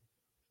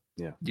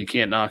 Yeah. You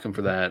can't knock him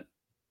for that.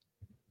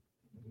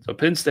 So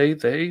Penn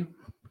State, they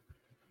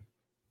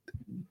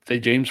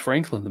James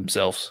Franklin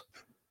themselves.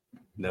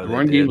 No, the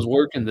run game was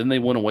working, then they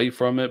went away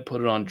from it, put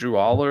it on Drew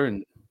Aller,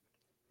 and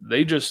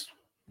they just,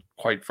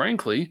 quite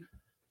frankly,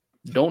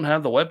 don't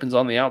have the weapons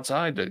on the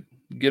outside to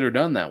get her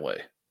done that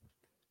way.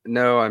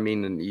 No,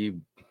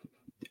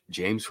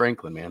 James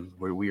Franklin, man.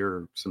 We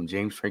are some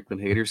James Franklin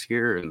haters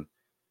here, and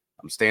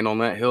I'm staying on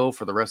that hill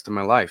for the rest of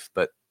my life.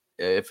 But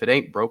if it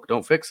ain't broke,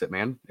 don't fix it,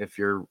 man. If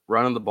you're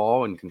running the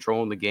ball and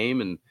controlling the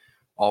game and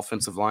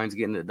offensive line's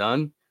getting it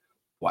done,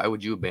 why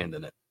would you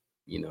abandon it?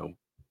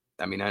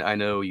 I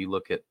know you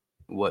look at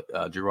what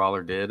Drew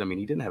Aller did.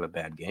 He didn't have a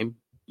bad game.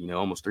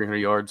 Almost 300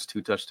 yards,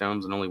 2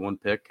 touchdowns, and only 1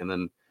 pick, and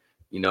then,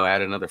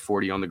 add another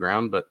 40 on the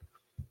ground. But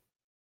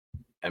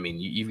I mean,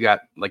 you've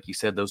got, like you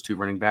said, those two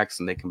running backs,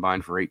 and they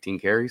combined for 18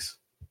 carries.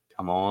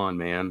 Come on,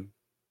 man.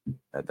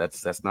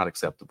 That's not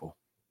acceptable.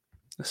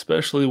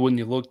 Especially when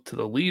you look to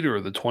the leader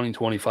of the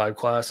 2025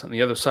 class on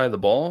the other side of the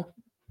ball.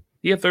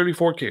 He had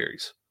 34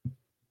 carries.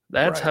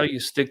 That's Right. how you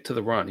stick to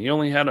the run. He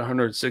only had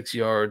 106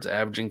 yards,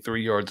 averaging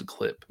 3 yards a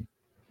clip.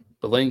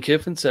 But Lane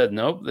Kiffin said,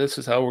 nope, this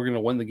is how we're going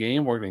to win the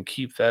game. We're going to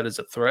keep that as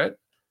a threat.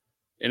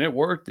 And it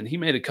worked. And he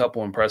made a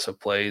couple impressive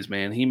plays,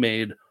 man. He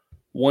made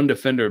one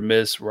defender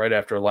miss right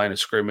after a line of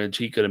scrimmage.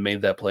 He could have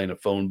made that play in a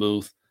phone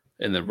booth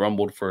and then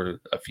rumbled for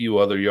a few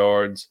other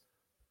yards.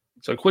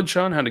 So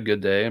Quinshawn had a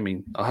good day. I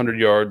mean, 100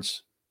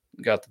 yards,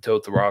 got to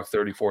tote the rock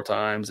 34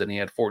 times, and he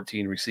had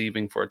 14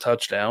 receiving for a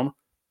touchdown.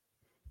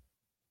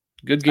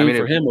 Good game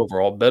for him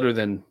overall. Better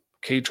than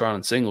Katron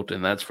and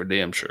Singleton, that's for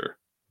damn sure.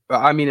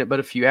 I mean, but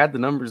if you add the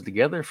numbers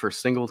together for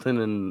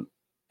Singleton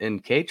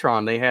and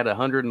Katron, they had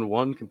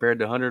 101 compared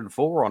to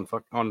 104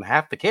 on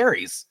half the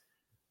carries,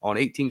 on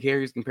 18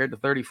 carries compared to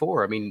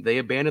 34. I mean, they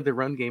abandoned the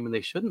run game, and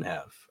they shouldn't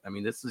have. I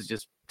mean, this is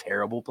just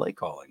terrible play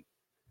calling.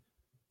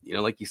 You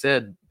know, like you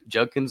said,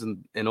 Judkins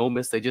and Ole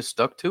Miss, they just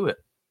stuck to it.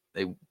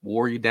 They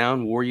wore you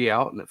down, wore you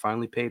out, and it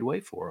finally paid way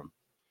for them.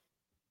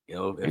 You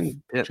know,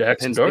 if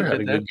Jackson Dart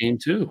had a good game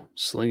too,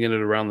 slinging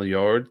it around the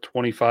yard,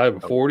 25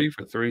 of 40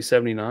 for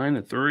 379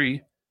 and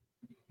 3.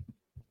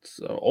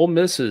 So Ole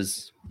Miss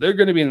they're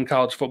going to be in the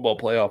college football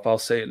playoff. I'll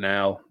say it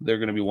now. They're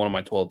going to be one of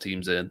my 12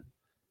 teams in.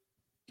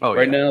 Oh,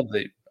 right now,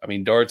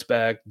 Dart's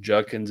back,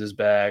 Judkins is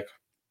back.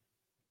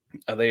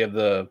 They have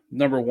the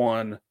number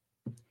 1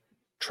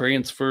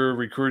 transfer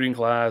recruiting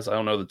class. I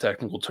don't know the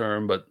technical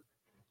term, but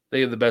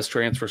they have the best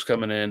transfers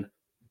coming in.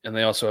 And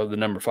they also have the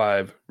number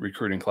 5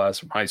 recruiting class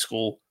from high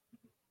school.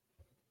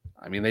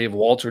 I mean, they have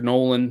Walter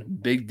Nolan,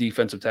 big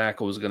defensive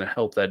tackle, is going to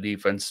help that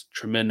defense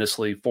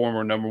tremendously.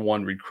 Former number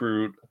 1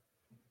 recruit.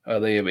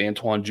 They have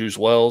Antoine Juice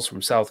Wells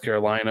from South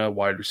Carolina,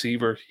 wide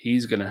receiver.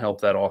 He's going to help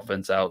that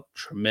offense out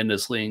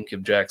tremendously and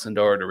give Jackson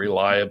Dart a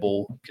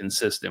reliable,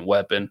 consistent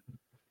weapon.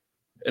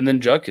 And then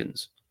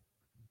Judkins.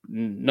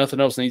 Nothing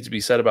else needs to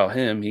be said about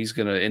him. He's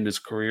going to end his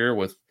career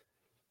with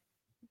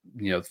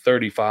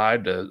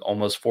 35 to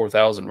almost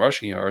 4,000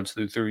 rushing yards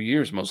through 3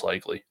 years, most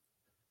likely.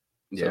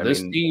 Yeah, so this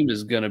team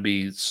is going to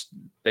be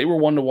 – they were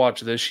one to watch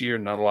this year.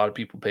 Not a lot of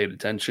people paid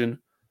attention.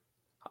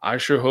 I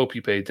sure hope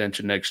you pay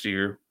attention next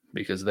year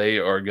because they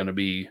are going to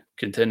be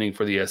contending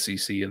for the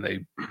SEC,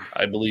 and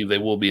I believe they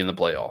will be in the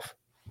playoff.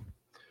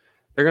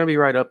 They're going to be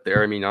right up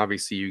there. I mean,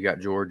 obviously you got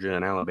Georgia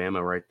and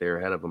Alabama right there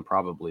ahead of them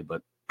probably,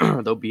 but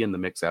they'll be in the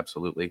mix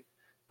absolutely.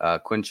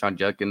 Quinshawn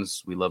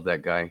Judkins, we love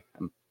that guy.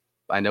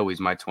 I know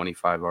he's my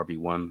 25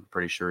 RB1.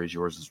 Pretty sure he's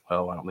yours as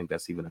well. I don't think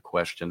that's even a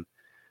question.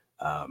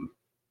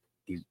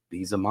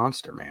 He's a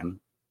monster, man.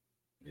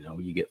 You know,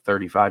 you get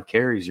 35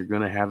 carries, you're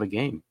going to have a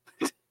game.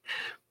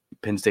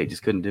 Penn State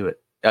just couldn't do it.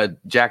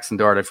 Jackson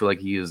Dart, I feel like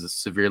he is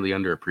severely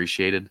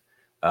underappreciated.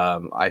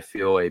 I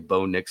feel a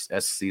Bo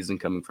Nix-esque season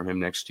coming from him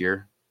next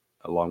year,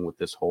 along with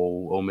this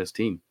whole Ole Miss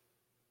team.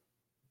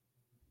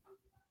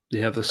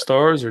 Yeah, the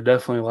stars are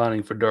definitely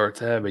lining for Dart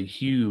to have a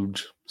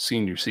huge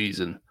senior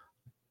season.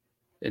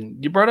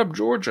 And you brought up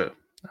Georgia.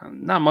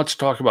 Not much to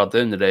talk about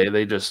them today.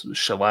 They just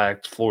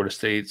shellacked Florida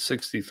State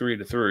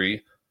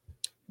 63-3.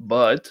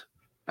 But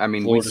I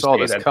mean, Florida we saw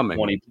State this coming.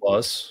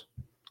 20+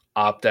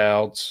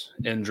 opt-outs,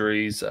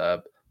 injuries.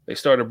 They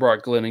started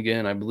Brock Glenn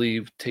again. I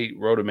believe Tate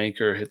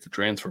Rodemaker hit the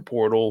transfer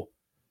portal.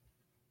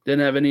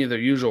 Didn't have any of their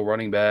usual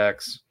running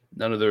backs,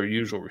 none of their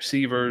usual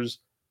receivers.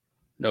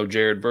 No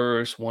Jared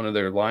Verse, one of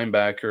their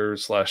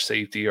linebackers /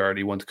 safety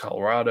already went to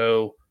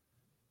Colorado.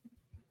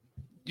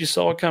 You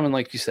saw it coming,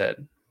 like you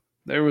said.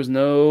 There was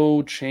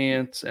no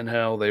chance in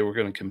hell they were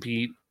going to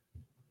compete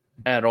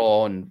at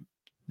all. And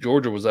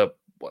Georgia was up,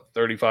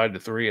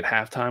 35-3 at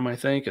halftime, I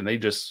think. And they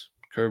just,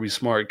 Kirby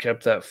Smart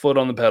kept that foot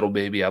on the pedal,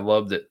 baby. I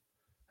loved it.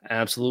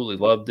 Absolutely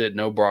loved it.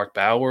 No Brock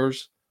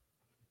Bowers.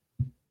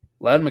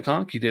 Ladd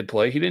McConkey did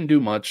play. He didn't do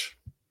much.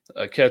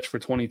 A catch for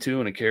 22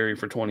 and a carry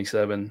for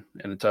 27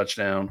 and a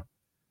touchdown.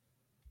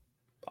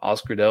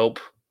 Oscar Delp,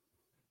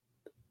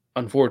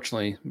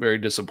 unfortunately, very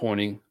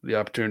disappointing. The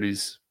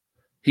opportunities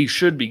he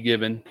should be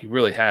given, he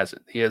really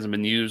hasn't. He hasn't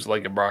been used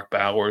like a Brock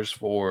Bowers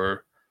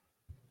for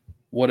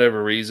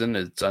whatever reason.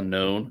 It's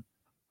unknown.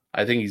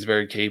 I think he's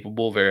very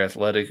capable, very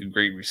athletic, a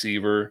great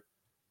receiver.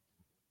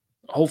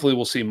 Hopefully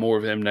we'll see more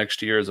of him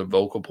next year as a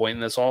vocal point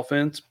in this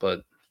offense,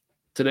 but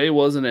today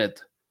wasn't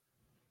it.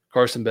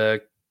 Carson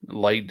Beck,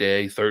 light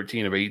day,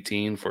 13 of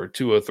 18 for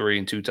 203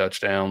 and 2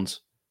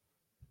 touchdowns.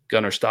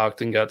 Gunnar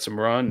Stockton got some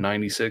run,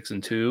 96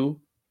 and 2.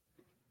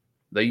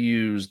 They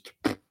used,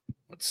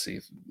 let's see,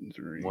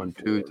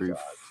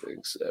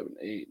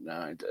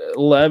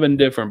 11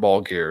 different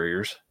ball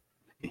carriers.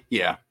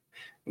 Yeah.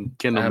 And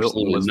Kendall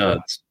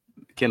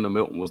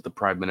Milton was the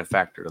prime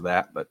benefactor to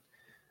that. But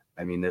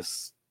I mean,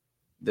 this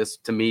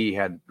to me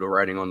had the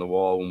writing on the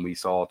wall when we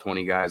saw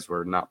 20 guys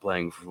were not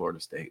playing for Florida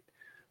State.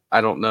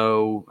 I don't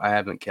know. I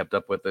haven't kept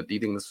up with it. Do you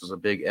think this was a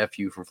big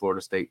FU from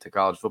Florida State to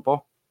college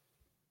football?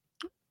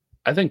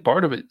 I think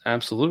part of it,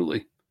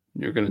 absolutely.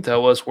 You're going to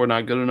tell us we're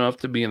not good enough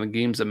to be in the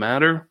games that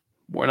matter.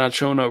 We're not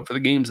showing up for the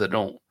games that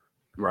don't.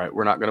 Right.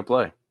 We're not going to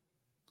play.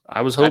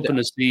 I was hoping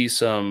to see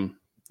some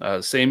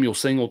Samuel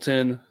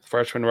Singleton,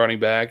 freshman running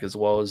back, as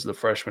well as the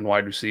freshman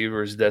wide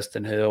receivers,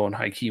 Destin Hill and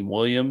Hakeem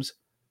Williams.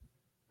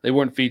 They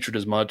weren't featured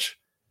as much.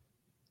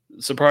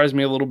 It surprised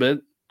me a little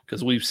bit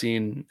because we've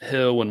seen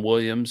Hill and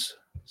Williams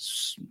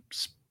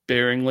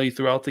sparingly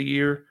throughout the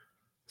year.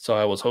 So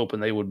I was hoping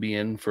they would be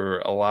in for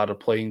a lot of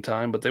playing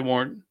time, but they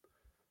weren't.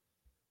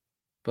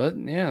 But,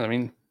 yeah, I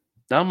mean,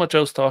 not much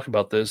else to talk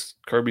about this.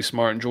 Kirby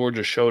Smart and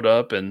Georgia showed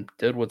up and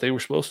did what they were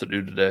supposed to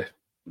do today.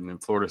 And then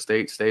Florida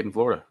State stayed in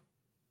Florida.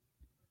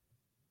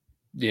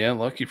 Yeah,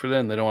 lucky for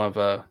them. They don't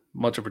have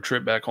much of a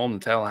trip back home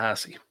to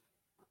Tallahassee.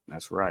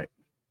 That's right.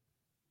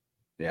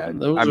 Yeah,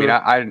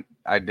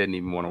 I didn't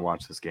even want to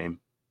watch this game.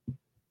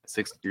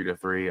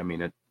 63-3. I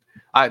mean,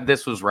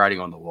 this was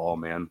writing on the wall,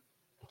 man.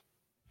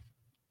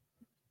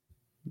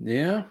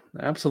 Yeah,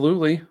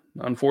 absolutely.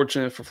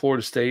 Unfortunate for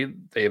Florida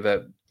State. They have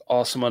that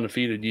awesome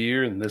undefeated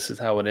year, and this is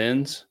how it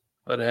ends.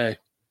 But hey,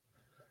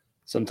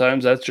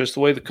 sometimes that's just the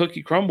way the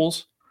cookie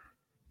crumbles.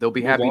 They'll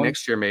be happy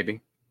next year,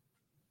 maybe.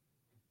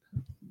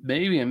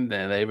 Maybe, and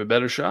they have a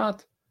better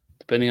shot,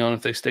 depending on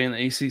if they stay in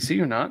the ACC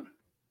or not.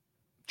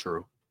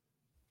 True.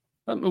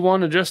 Let's move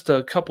on to just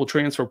a couple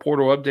transfer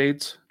portal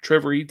updates.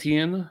 Trevor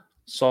Etienne,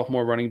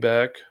 sophomore running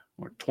back,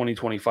 or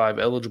 2025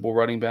 eligible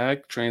running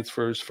back,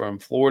 transfers from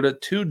Florida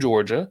to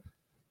Georgia,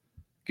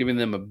 giving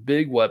them a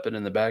big weapon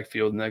in the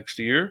backfield next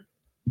year.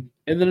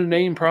 And then a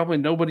name probably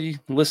nobody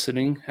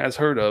listening has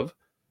heard of,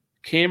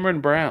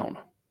 Cameron Brown,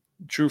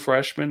 true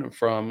freshman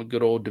from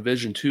good old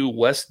Division II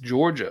West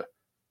Georgia,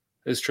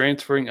 is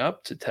transferring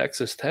up to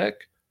Texas Tech.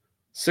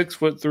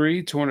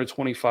 6'3",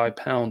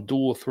 225-pound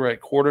dual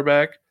threat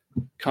quarterback,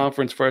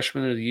 conference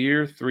freshman of the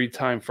year,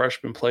 3-time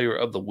freshman player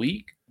of the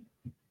week.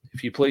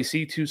 If you play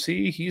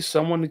C2C, he's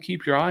someone to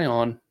keep your eye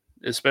on,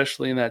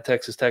 especially in that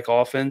Texas Tech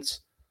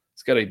offense.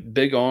 He's got a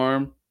big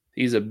arm.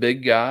 He's a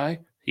big guy.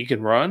 He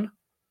can run.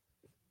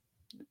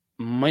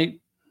 Might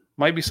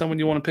be someone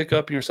you want to pick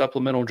up in your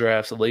supplemental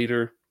drafts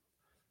later.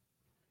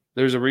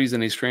 There's a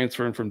reason he's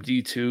transferring from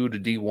D2 to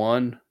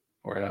D1,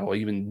 or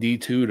even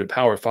D2 to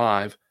Power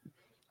 5.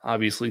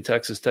 Obviously,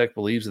 Texas Tech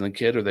believes in the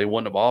kid, or they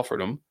wouldn't have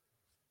offered him.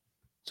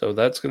 So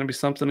that's going to be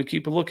something to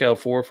keep a lookout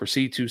for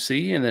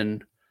C2C. And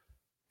then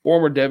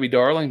former Debbie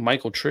Darling,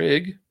 Michael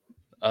Trigg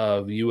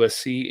of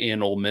USC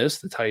and Ole Miss,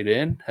 the tight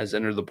end, has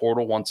entered the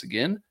portal once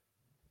again.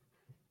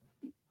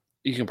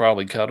 You can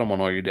probably cut him on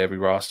all your Debbie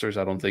rosters.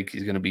 I don't think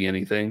he's going to be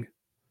anything.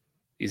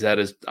 He's had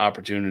his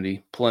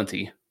opportunity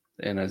plenty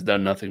and has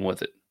done nothing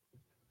with it.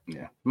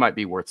 Yeah, might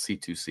be worth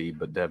C2C,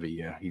 but Debbie,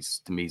 yeah,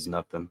 to me, he's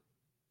nothing.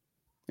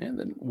 And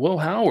then Will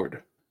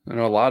Howard. I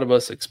know a lot of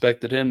us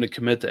expected him to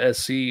commit to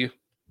SC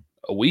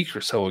a week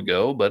or so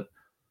ago, but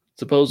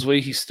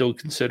supposedly he's still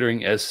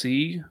considering SC,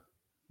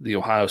 the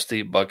Ohio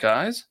State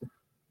Buckeyes,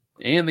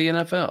 and the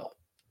NFL.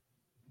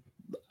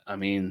 I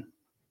mean,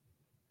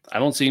 I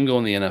don't see him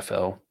going to the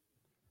NFL.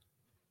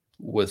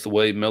 With the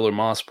way Miller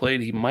Moss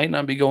played, he might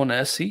not be going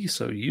to SC.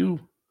 So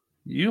you,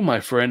 my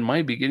friend,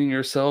 might be getting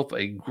yourself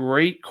a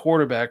great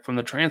quarterback from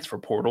the transfer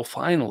portal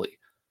finally.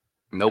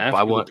 Nope, after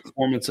I want the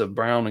performance of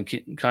Brown and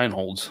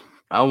Keinholz.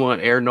 I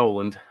want Air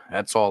Noland.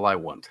 That's all I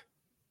want.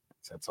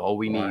 That's all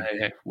we need.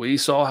 We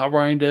saw how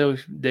Ryan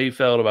Day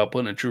felt about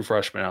putting a true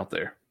freshman out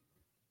there.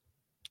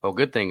 Well,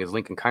 good thing is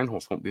Lincoln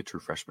Keinholz won't be a true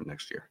freshman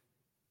next year.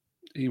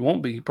 He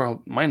won't be. He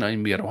probably might not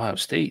even be at Ohio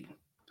State.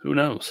 Who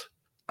knows?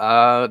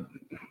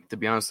 To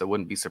be honest, I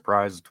wouldn't be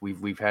surprised.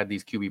 We've had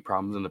these QB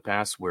problems in the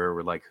past where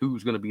we're like,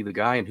 who's going to be the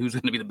guy and who's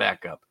going to be the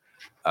backup,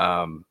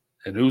 and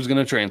who's going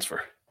to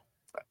transfer.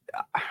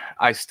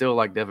 I still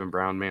like Devin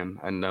Brown, man.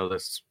 I know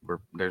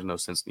there's no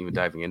sense in even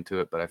diving into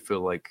it, but I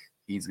feel like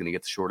he's going to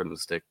get the short end of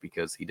the stick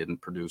because he didn't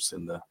produce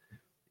in the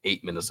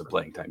 8 minutes of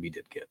playing time he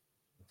did get.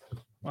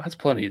 Well, that's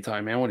plenty of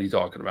time, man. What are you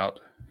talking about?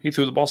 He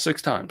threw the ball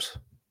 6 times.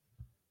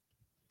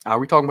 Are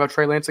we talking about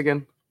Trey Lance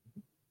again?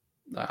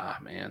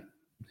 Man.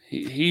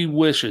 He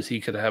wishes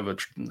he could have a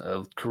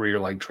career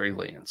like Trey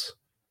Lance.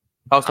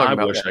 I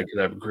wish I could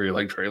have a career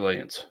like Trey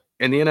Lance.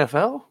 In the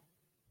NFL?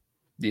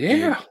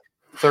 Yeah.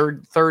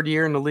 Third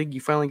year in the league,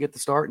 you finally get to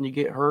start and you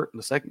get hurt in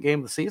the second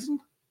game of the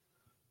season?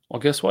 Well,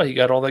 guess what? He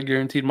got all that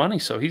guaranteed money,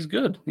 so he's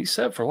good. He's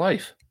set for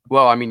life.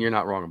 Well, I mean, you're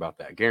not wrong about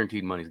that.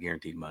 Guaranteed money is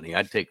guaranteed money.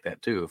 I'd take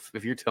that too.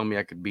 If you're telling me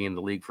I could be in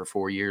the league for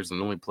 4 years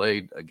and only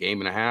played a game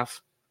and a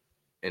half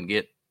and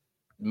get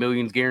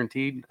millions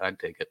guaranteed, I'd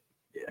take it.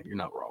 Yeah, you're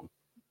not wrong.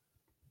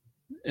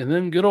 And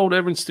then good old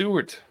Evan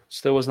Stewart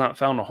still has not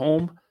found a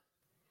home.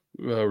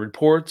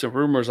 Reports and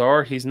rumors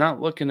are he's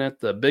not looking at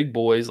the big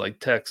boys like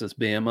Texas,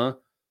 Bama.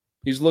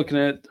 He's looking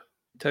at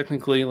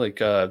technically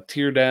like a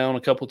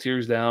couple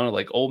tiers down,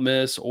 like Ole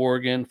Miss,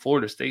 Oregon,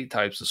 Florida State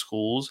types of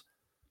schools.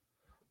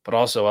 But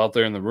also out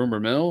there in the rumor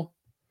mill,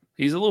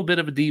 he's a little bit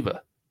of a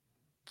diva.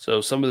 So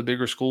some of the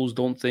bigger schools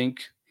don't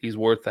think he's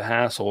worth the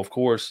hassle. Of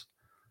course,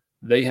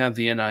 they have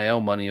the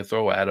NIL money to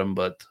throw at him,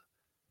 but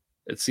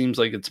it seems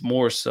like it's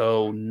more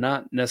so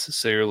not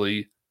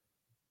necessarily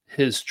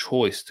his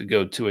choice to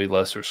go to a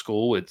lesser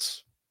school.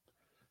 It's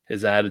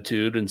his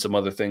attitude and some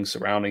other things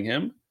surrounding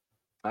him.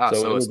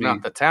 So it's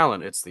not the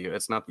talent.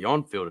 It's not the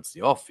on field. It's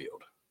the off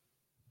field.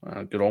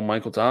 Good old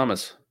Michael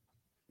Thomas.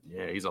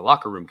 Yeah, he's a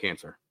locker room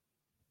cancer.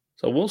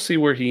 So we'll see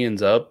where he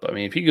ends up. I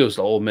mean, if he goes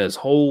to Ole Miss,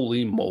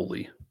 holy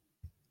moly,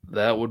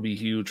 that would be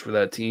huge for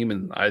that team.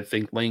 And I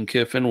think Lane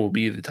Kiffin will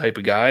be the type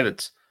of guy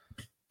that's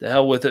the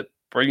hell with it.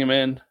 Bring him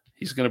in.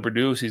 He's going to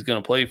produce. He's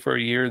going to play for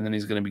a year, and then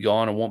he's going to be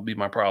gone and won't be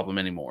my problem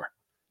anymore.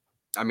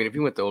 I mean, if he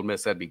went to Ole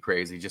Miss, that'd be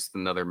crazy. Just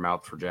another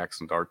mouth for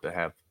Jackson Dart to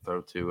have to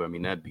throw to. I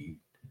mean, that'd be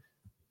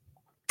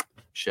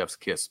chef's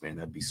kiss, man.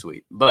 That'd be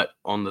sweet. But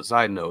on the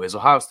side note, is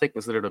Ohio State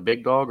considered a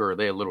big dog or are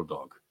they a little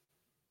dog?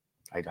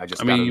 I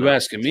mean, you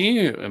asking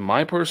me in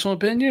my personal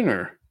opinion,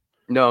 or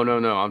no?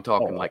 I'm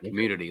talking like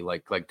community.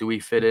 Like, do we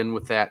fit in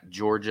with that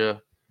Georgia,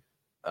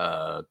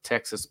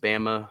 Texas,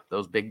 Bama,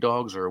 those big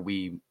dogs, or are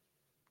we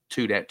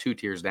two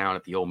tiers down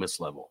at the Ole Miss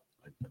level?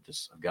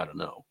 I've got to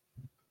know.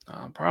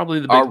 Probably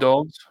the big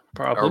dogs.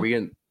 Probably. Are we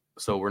in?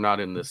 So we're not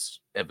in this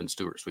Evan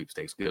Stewart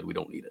sweepstakes. Good. We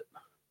don't need it.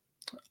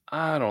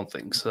 I don't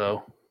think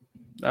so.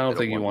 I don't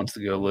think he wants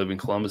to go live in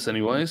Columbus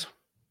anyways.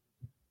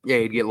 Yeah,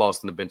 he'd get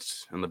lost in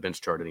the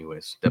bench chart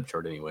anyways, depth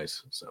chart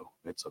anyways. So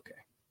it's okay.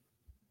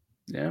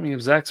 Yeah, I mean, if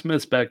Zach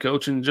Smith's back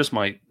coaching, just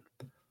might.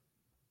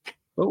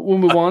 But we'll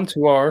move on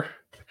to our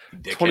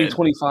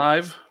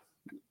 2025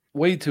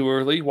 way too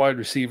early wide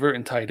receiver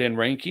and tight end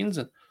rankings.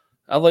 And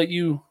I'll let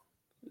you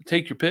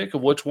take your pick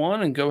of which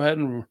one and go ahead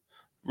and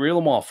reel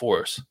them off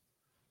for us.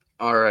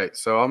 All right,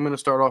 so I'm going to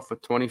start off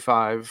with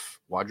 25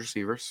 wide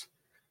receivers.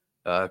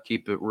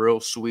 Keep it real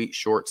sweet,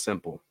 short,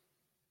 simple.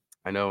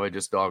 I know I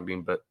just dogged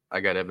him, but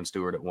I got Evan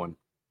Stewart at 1.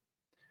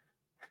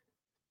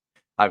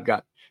 I've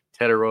got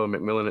Tedero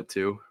McMillan at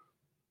 2,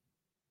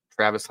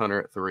 Travis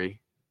Hunter at 3,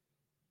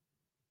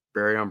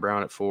 Barryon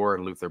Brown at 4,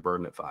 and Luther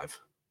Burden at 5.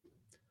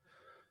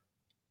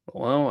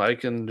 Well, I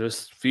can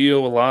just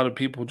feel a lot of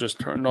people just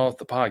turned off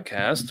the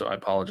podcast, so I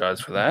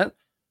apologize for that.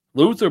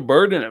 Luther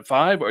Burden at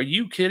 5? Are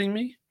you kidding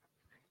me?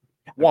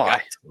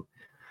 Why?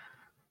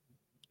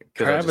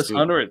 Travis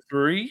Hunter at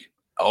 3?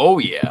 Oh,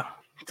 yeah.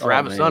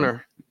 Travis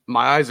Hunter.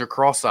 My eyes are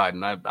cross-eyed,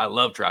 and I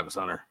love Travis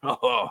Hunter.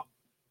 Oh,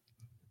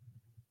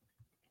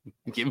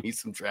 give me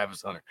some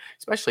Travis Hunter,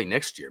 especially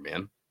next year,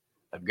 man.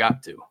 I've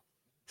got to.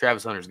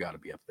 Travis Hunter's got to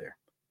be up there.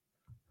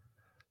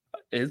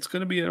 It's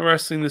going to be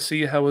interesting to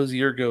see how his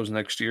year goes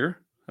next year.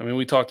 I mean,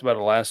 we talked about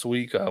it last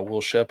week.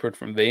 Will Shepard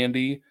from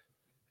Vandy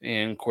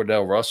and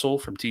Cordell Russell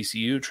from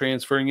TCU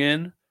transferring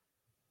in.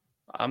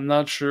 I'm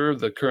not sure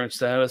the current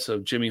status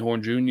of Jimmy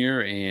Horn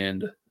Jr.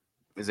 and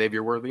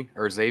Xavier Worthy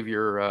or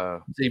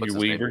Xavier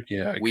Weaver.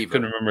 Yeah, I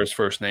couldn't remember his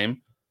first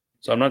name.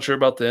 So I'm not sure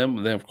about them.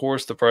 And then, of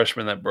course, the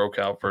freshman that broke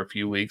out for a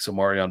few weeks,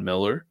 Omarion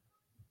Miller.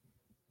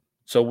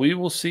 So we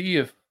will see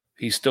if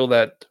he's still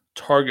that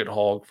target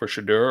hog for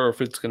Shedeur or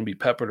if it's going to be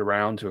peppered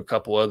around to a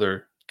couple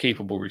other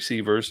capable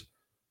receivers.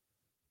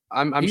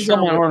 I'm sure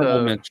on my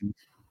honorable mention.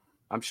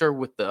 I'm sure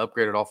with the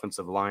upgraded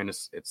offensive line,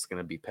 it's going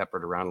to be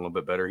peppered around a little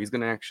bit better. He's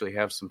going to actually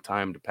have some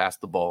time to pass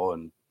the ball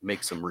and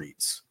make some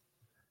reads.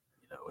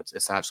 You know,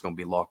 it's not just going to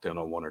be locked in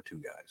on one or two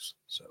guys.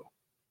 So,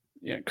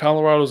 yeah,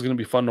 Colorado is going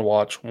to be fun to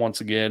watch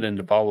once again and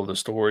to follow the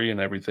story and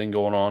everything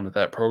going on at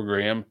that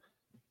program.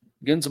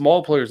 Getting some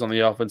all players on the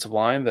offensive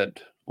line that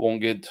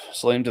won't get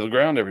slammed to the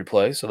ground every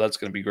play, so that's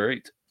going to be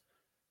great.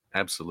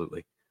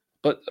 Absolutely.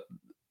 But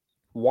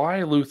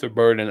why Luther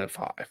Burden at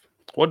 5?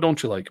 What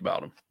don't you like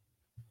about him?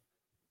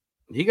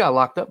 He got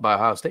locked up by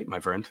Ohio State, my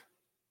friend.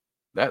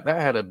 That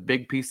had a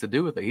big piece to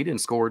do with it. He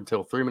didn't score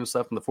until 3 minutes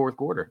left in the fourth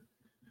quarter.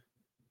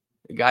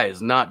 The guy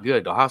is not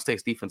good. Ohio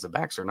State's defensive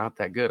backs are not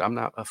that good. I'm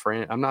not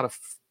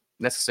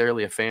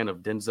necessarily a fan of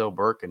Denzel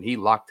Burke, and he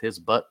locked his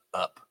butt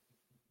up.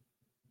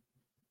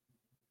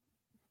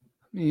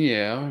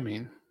 Yeah, I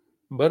mean,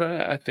 but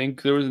I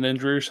think there was an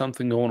injury or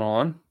something going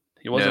on.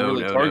 He wasn't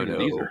really targeted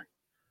either.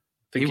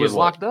 I think he was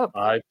locked up.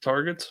 5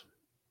 targets.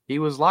 He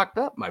was locked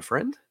up, my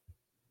friend.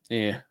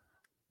 Yeah.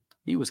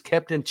 He was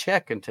kept in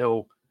check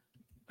until,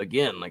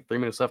 again, like 3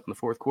 minutes left in the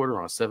fourth quarter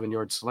on a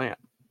 7-yard slant.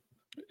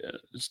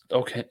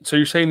 Okay, so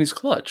you're saying he's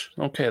clutch.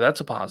 Okay, that's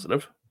a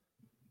positive.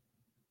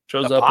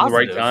 Shows up at the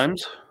right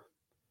times.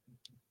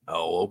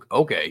 Oh,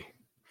 okay.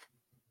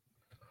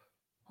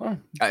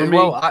 Well,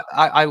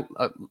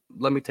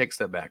 let me take a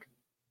step back.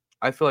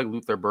 I feel like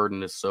Luther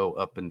Burden is so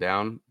up and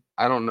down.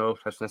 I don't know if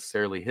that's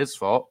necessarily his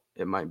fault.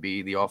 It might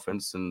be the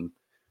offense and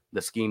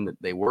the scheme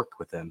that they work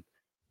within.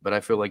 But I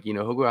feel like,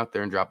 he'll go out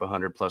there and drop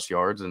 100-plus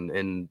yards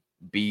and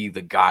be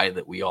the guy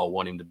that we all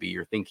want him to be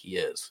or think he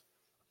is.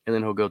 And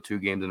then he'll go 2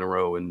 games in a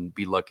row and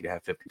be lucky to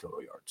have 50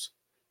 total yards.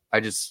 I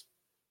just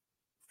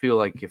feel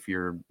like if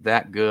you're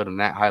that good and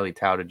that highly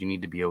touted, you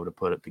need to be able to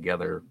put it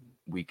together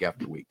week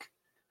after week.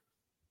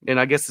 And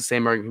I guess the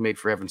same argument we made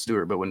for Evan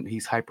Stewart, but when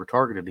he's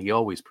hyper-targeted, he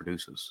always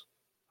produces.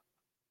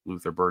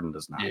 Luther Burden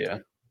does not. Yeah.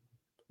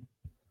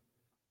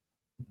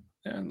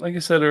 And like I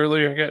said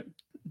earlier, I got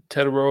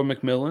Tedero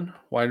McMillan,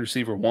 wide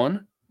receiver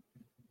 1.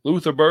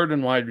 Luther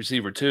Burden, wide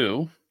receiver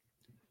 2.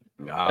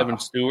 Evan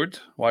Stewart,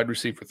 wide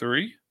receiver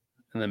 3.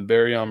 and then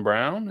Barryon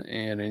Brown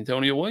and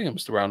Antonio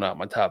Williams to round out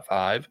my top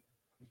 5.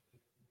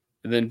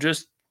 And then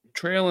just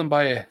trailing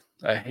by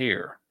a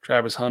hair,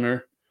 Travis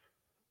Hunter.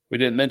 We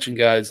didn't mention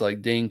guys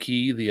like Dane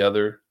Key, the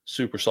other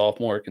super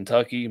sophomore at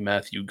Kentucky,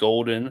 Matthew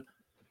Golden,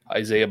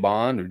 Isaiah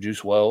Bond, or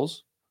Juice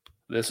Wells.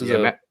 This is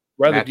a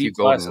rather deep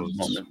class at the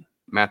moment.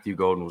 Matthew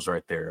Golden was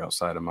right there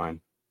outside of mine.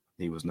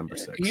 He was number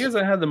 6. He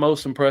hasn't had the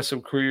most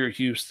impressive career at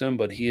Houston,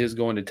 but he is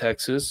going to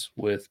Texas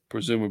with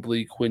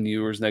presumably Quinn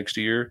Ewers next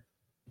year.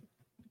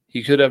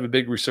 He could have a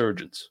big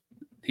resurgence.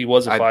 He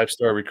was a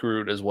 5-star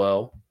recruit as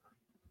well.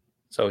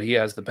 So he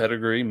has the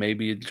pedigree.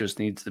 Maybe it just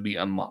needs to be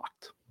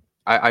unlocked.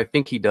 I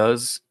think he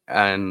does.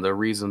 And the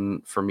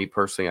reason for me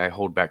personally, I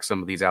hold back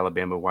some of these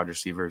Alabama wide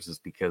receivers is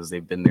because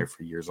they've been there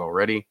for years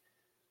already.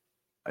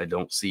 I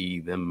don't see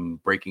them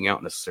breaking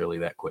out necessarily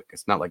that quick.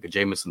 It's not like a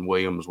Jamison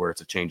Williams where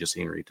it's a change of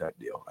scenery type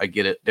deal. I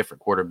get it.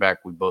 Different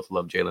quarterback. We both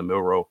love Jalen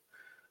Milroe.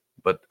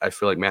 But I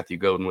feel like Matthew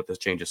Golden with this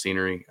change of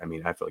scenery, I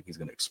mean, I feel like he's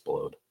going to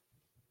explode.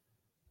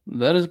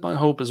 That is my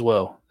hope as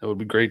well. That would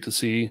be great to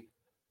see.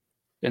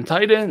 And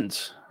tight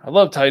ends. I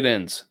love tight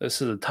ends.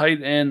 This is a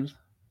tight end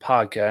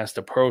podcast,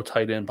 a pro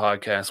tight end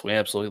podcast. We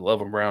absolutely love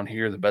them around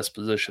here. The best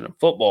position in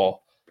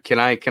football. Can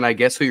I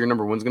guess who your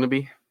number 1's going to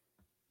be?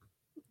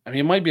 I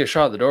mean, it might be a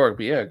shot in the dark,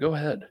 but yeah, go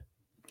ahead.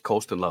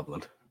 Colston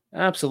Loveland.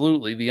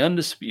 Absolutely. The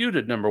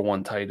undisputed number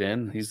 1 tight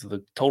end. He's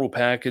the total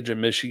package at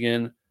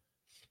Michigan.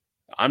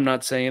 I'm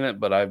not saying it,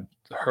 but I've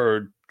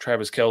heard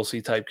Travis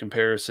Kelce type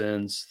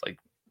comparisons, like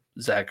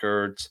Zach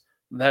Ertz,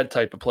 that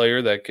type of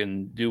player that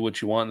can do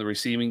what you want in the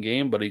receiving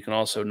game, but he can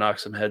also knock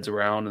some heads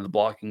around in the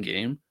blocking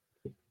game.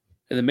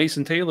 And then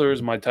Mason Taylor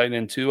is my tight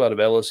end 2 out of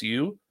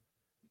LSU.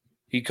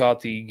 He caught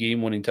the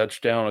game-winning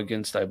touchdown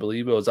against, I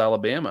believe it was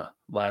Alabama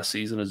last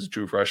season as a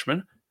true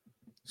freshman.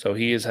 So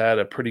he has had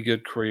a pretty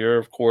good career.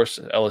 Of course,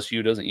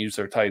 LSU doesn't use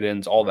their tight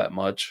ends all that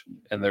much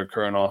in their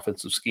current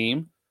offensive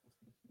scheme.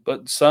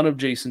 But son of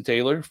Jason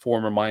Taylor,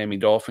 former Miami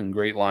Dolphin,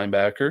 great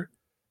linebacker.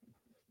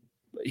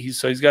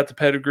 He's got the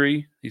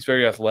pedigree. He's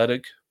very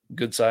athletic,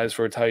 good size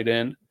for a tight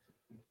end.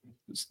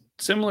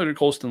 Similar to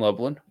Colston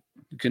Loveland.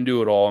 Can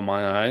do it all in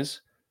my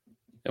eyes.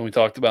 And we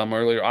talked about him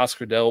earlier.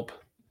 Oscar Delp,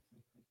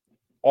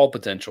 all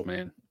potential,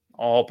 man.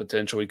 All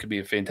potential. He could be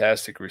a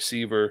fantastic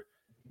receiver.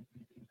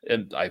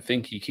 And I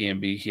think he can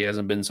be. He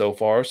hasn't been so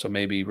far, so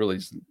maybe he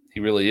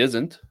really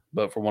isn't.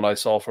 But from what I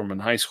saw from him in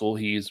high school,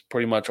 he's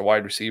pretty much a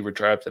wide receiver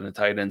trapped in a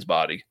tight end's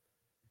body.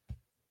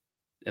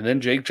 And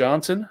then Jake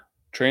Johnson,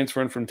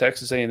 transferring from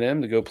Texas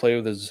A&M to go play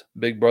with his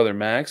big brother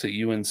Max at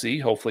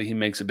UNC. Hopefully he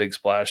makes a big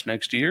splash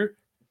next year.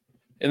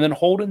 And then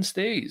Holden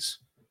Stays,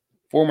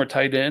 former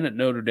tight end at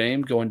Notre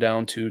Dame, going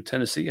down to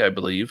Tennessee, I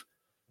believe.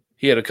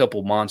 He had a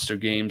couple monster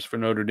games for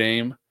Notre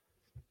Dame.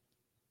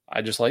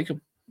 I just like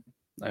him.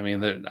 I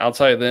mean,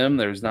 outside of them,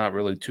 there's not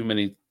really too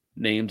many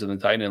names in the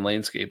tight end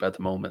landscape at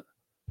the moment.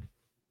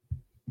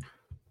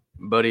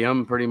 Buddy,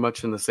 I'm pretty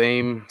much in the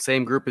same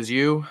group as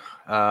you.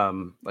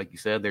 Like you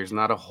said, there's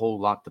not a whole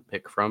lot to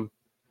pick from.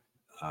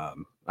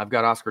 I've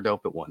got Oscar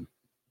Delp at 1.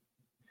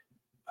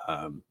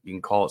 You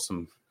can call it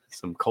some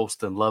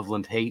Colston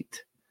Loveland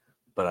hate,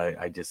 but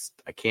I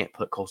can't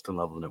put Colston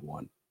Loveland at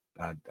 1.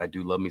 I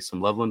do love me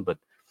some Loveland, but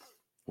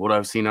what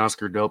I've seen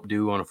Oscar Delp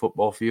do on a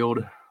football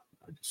field,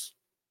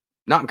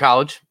 not in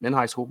college, in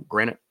high school.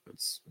 Granted,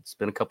 it's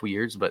been a couple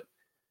years, but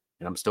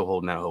I'm still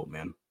holding out hope,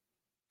 man.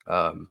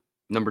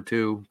 Number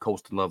 2,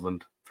 Colston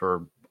Loveland,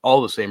 for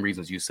all the same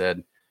reasons you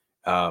said.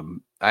 I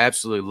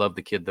absolutely love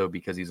the kid, though,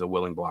 because he's a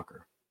willing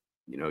blocker.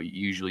 You know,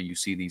 usually you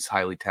see these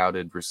highly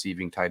touted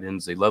receiving tight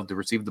ends. They love to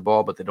receive the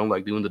ball, but they don't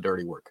like doing the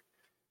dirty work.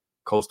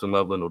 Colston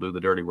Loveland will do the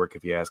dirty work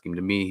if you ask him.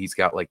 To me, he's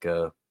got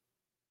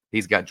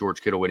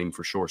George Kittle in him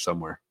for sure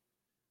somewhere.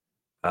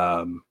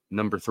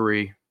 Number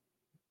 3,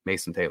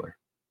 Mason Taylor.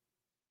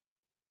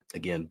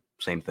 Again,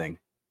 same thing.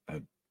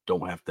 I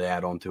don't have to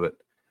add on to it.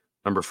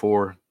 Number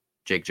 4,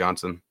 Jake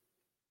Johnson.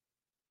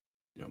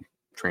 You know,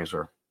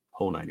 transfer,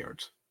 whole 9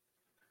 yards.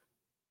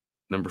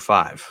 Number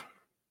 5,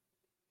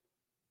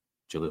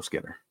 Jaleel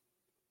Skinner.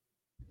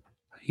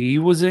 He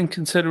was in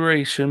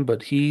consideration,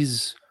 but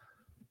he's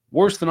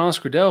worse than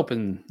Oscar Delp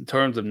in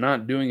terms of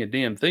not doing a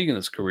damn thing in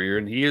his career,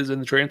 and he is in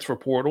the transfer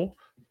portal.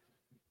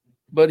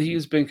 But he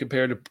has been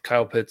compared to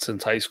Kyle Pitts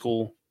since high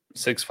school,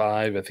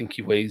 6'5". I think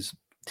he weighs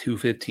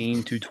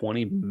 215,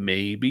 220,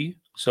 maybe,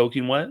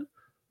 soaking wet.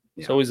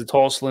 Yeah. So he's a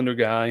tall, slender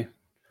guy.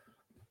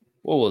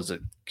 What was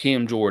it?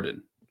 Cam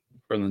Jordan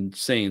from the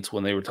Saints,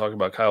 when they were talking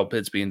about Kyle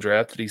Pitts being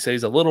drafted, he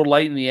says a little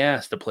light in the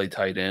ass to play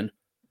tight end.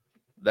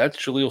 That's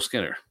Jaleel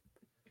Skinner.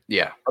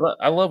 Yeah.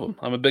 I love him.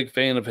 I'm a big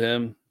fan of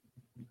him.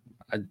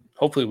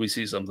 Hopefully we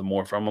see something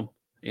more from him.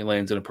 He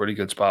lands in a pretty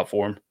good spot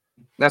for him.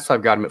 That's why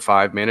I've got him at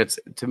 5, man.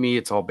 To me,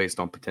 it's all based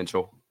on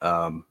potential.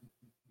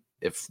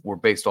 If we're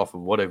based off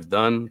of what I've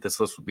done, this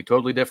list would be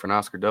totally different.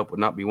 Oscar Delp would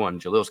not be 1.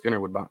 Jaleel Skinner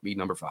would not be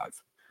number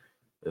 5.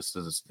 This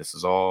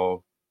is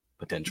all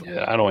potential.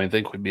 Yeah, I don't even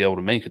think we'd be able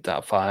to make a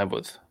top 5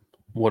 with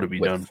what have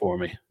you done for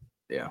me.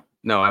 Yeah.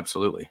 No,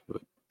 absolutely. We'd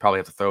probably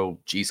have to throw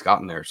G.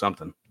 Scott in there or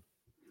something.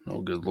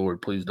 Oh, good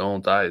Lord, please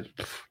don't.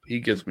 He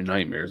gives me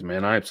nightmares,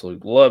 man. I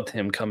absolutely loved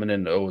him coming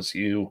into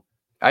OSU.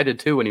 I did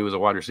too when he was a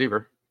wide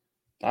receiver.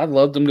 I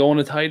loved him going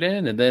to tight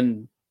end, and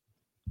then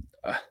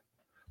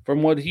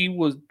from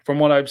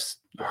what I've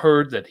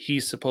heard that he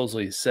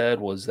supposedly said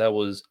that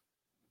was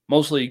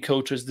mostly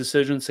coach's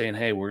decision, saying,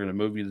 "Hey, we're going to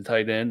move you to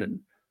tight end," and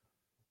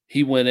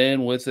he went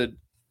in with it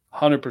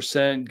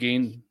 100%,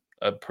 gained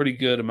a pretty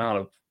good amount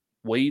of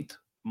weight,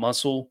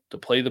 muscle to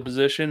play the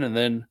position, and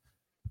then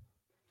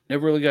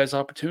never really got his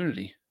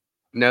opportunity.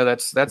 No,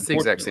 that's the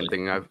exact same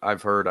thing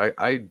I've heard.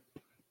 I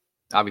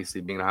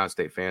obviously being an Ohio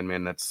State fan,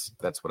 man, that's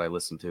what I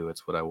listen to.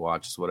 It's what I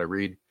watch. It's what I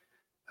read.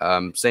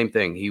 Same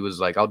thing. He was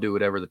like, I'll do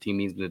whatever the team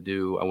needs me to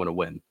do. I want to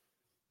win.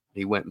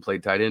 He went and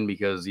played tight end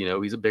because,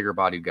 he's a bigger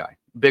bodied guy,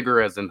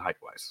 bigger as in height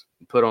wise,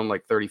 put on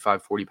like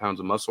 35, 40 pounds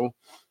of muscle.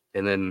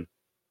 And then,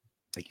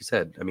 like you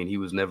said, I mean, he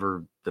was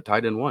never the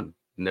tight end one,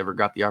 never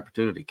got the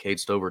opportunity. Cade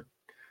Stover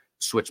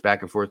switched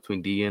back and forth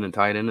between DN and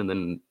tight end. And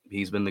then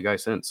he's been the guy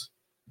since.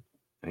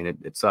 I mean,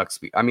 it sucks.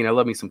 I mean, I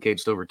love me some Cade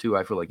Stover too.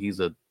 I feel like he's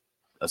a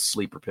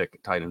sleeper pick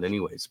at tight end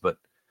anyways, but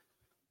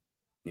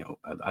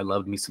I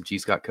loved me some G.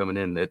 Scott coming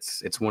in.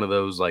 It's one of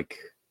those, like,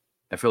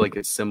 I feel like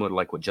it's similar to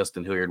like what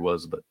Justin Hilliard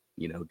was, but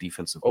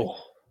defensively.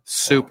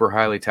 Super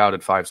highly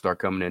touted 5-star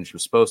coming in. She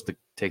was supposed to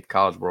take the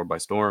college world by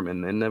storm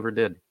and never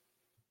did.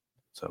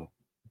 So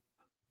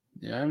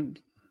yeah,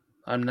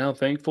 I'm now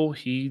thankful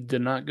he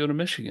did not go to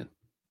Michigan.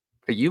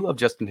 You love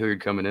Justin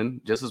Hilliard coming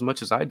in just as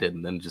much as I did,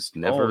 and then just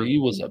never. Oh, he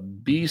was a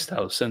beast out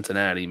of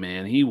Cincinnati,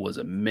 man. He was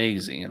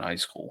amazing in high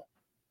school.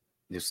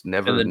 Just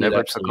never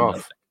took off.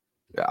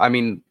 Nothing. I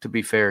mean, to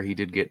be fair, he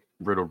did get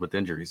riddled with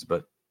injuries,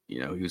 but he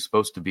was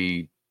supposed to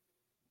be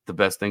the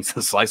best thing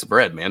since sliced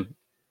bread, man,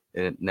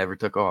 and it never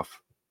took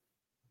off.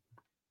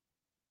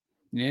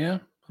 Yeah,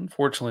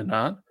 unfortunately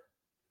not.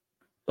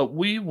 But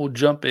we will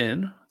jump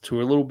in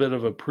to a little bit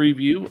of a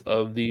preview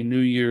of the New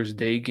Year's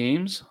Day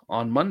games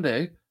on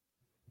Monday.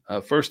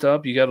 First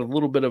up, you got a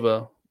little bit of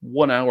a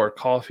 1-hour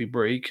coffee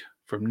break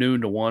from noon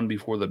to 1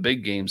 before the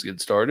big games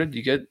get started.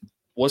 You get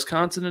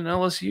Wisconsin and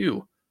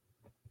LSU.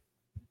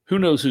 Who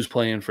knows who's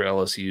playing for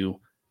LSU?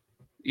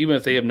 Even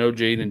if they have no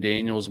Jaden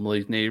Daniels,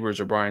 Malik Neighbors,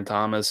 or Brian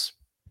Thomas,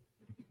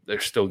 they're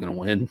still going to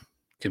win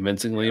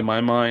convincingly in my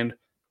mind.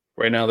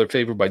 Right now, they're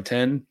favored by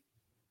 10.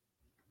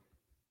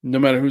 No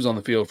matter who's on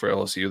the field for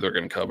LSU, they're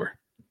going to cover.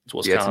 It's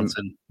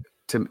Wisconsin.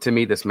 Yeah, to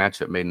me, this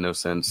matchup made no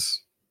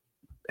sense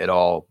at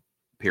all,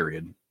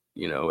 period.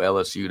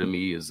 LSU to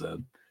me is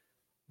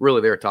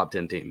really they're a top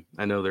 10 team.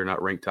 I know they're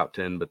not ranked top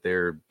 10, but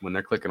when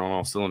they're clicking on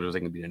all cylinders, they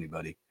can beat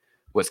anybody.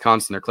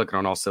 Wisconsin, they're clicking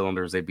on all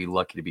cylinders. They'd be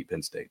lucky to beat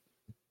Penn State.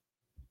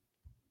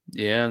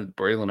 Yeah,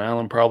 Braylon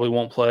Allen probably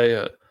won't play.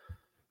 I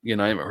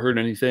haven't heard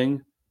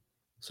anything,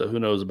 so who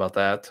knows about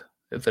that.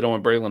 If they don't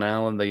want Braylon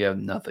Allen, they have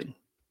nothing.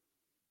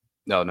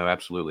 No,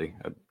 absolutely.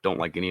 I don't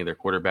like any of their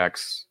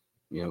quarterbacks,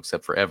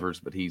 except for Evers,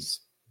 but he's,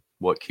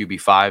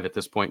 QB5 at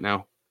this point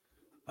now?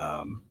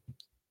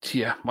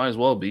 Yeah, might as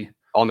well be.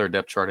 On their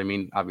depth chart, I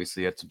mean,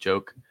 obviously that's a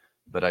joke,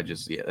 but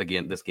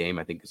again, this game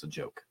I think is a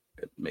joke.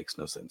 It makes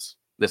no sense.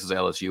 This is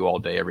LSU all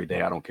day, every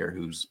day. I don't care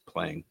who's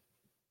playing.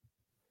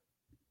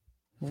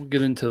 We'll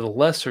get into the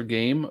lesser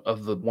game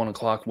of the 1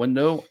 o'clock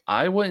window.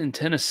 Iowa and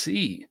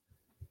Tennessee.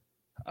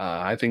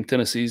 I think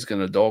Tennessee's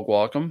going to dog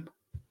walk them.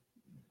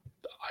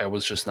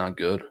 Iowa's just not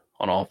good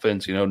on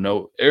offense.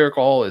 No, Eric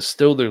Hall is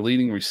still their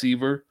leading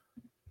receiver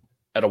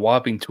at a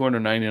whopping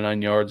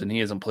 299 yards, and he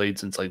hasn't played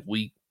since like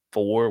week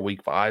 4,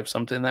 week 5,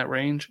 something in that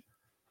range.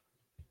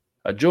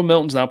 Joe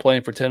Milton's not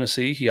playing for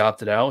Tennessee. He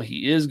opted out.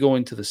 He is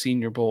going to the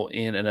Senior Bowl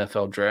and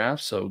NFL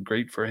draft, so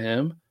great for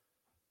him.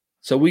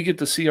 So we get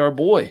to see our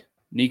boy,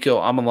 Nico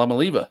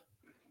Amalamaleiva,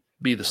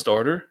 be the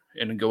starter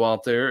and go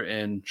out there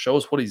and show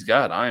us what he's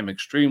got. I am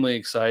extremely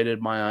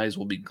excited. My eyes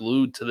will be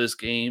glued to this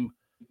game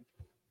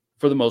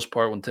for the most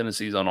part when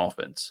Tennessee's on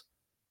offense.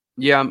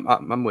 Yeah,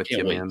 I'm with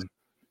you,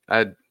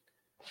 man.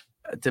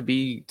 To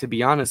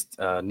be honest,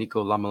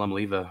 Nico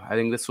Amalamaleiva, I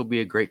think this will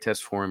be a great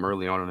test for him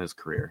early on in his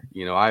career.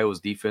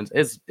 Iowa's defense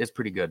is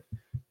pretty good,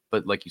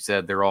 but like you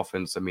said, their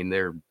offense, I mean,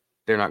 they're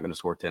not going to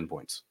score 10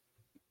 points.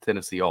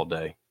 Tennessee all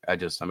day.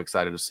 I'm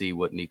excited to see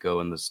what Nico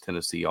and this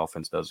Tennessee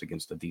offense does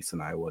against a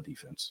decent Iowa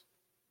defense.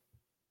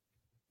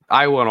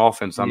 Iowa on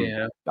offense,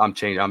 I'm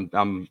changing.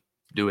 I'm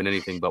doing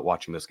anything but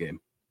watching this game.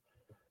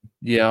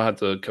 Yeah, I'll have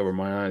to cover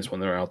my eyes when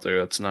they're out there.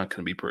 That's not going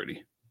to be pretty.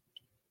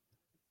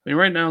 I mean,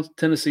 right now,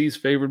 Tennessee's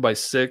favored by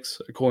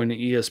 6, according to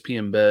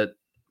ESPN Bet,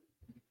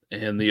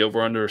 and the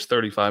over-under is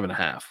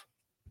 35.5.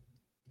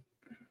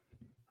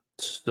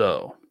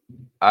 So,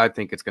 I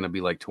think it's going to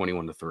be like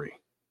 21-3.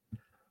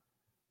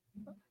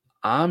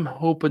 I'm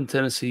hoping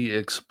Tennessee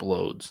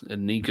explodes,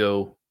 and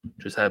Nico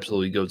just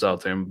absolutely goes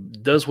out there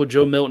and does what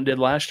Joe Milton did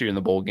last year in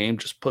the bowl game,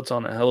 just puts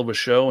on a hell of a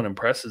show and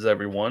impresses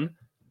everyone.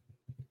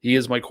 He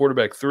is my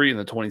quarterback 3 in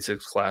the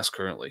 26th class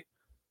currently.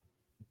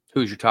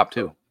 Who's your top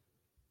 2?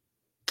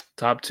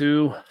 Top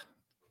 2,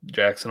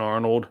 Jackson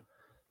Arnold.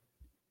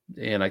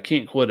 And I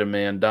can't quit him,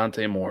 man.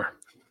 Dante Moore.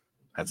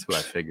 That's who I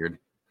figured.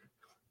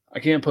 I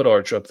can't put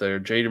Arch up there.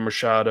 Jaden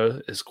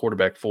Rashada is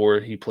quarterback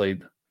 4. He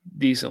played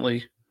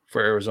decently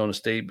for Arizona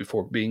State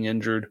before being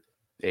injured.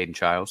 Aiden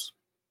Childs.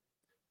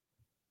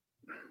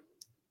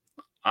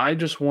 I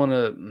just want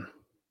to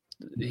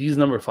 – he's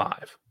number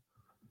 5.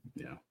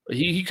 Yeah.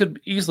 He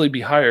could easily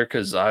be higher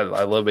because I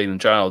love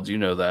Aiden Childs. You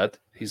know that.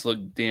 He's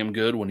looked damn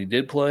good when he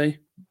did play,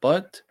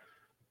 but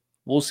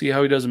we'll see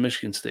how he does in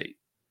Michigan State.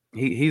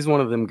 He's one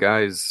of them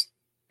guys,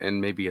 and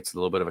maybe it's a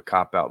little bit of a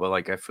cop-out, but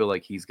like I feel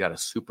like he's got a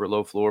super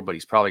low floor, but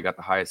he's probably got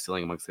the highest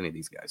ceiling amongst any of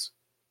these guys.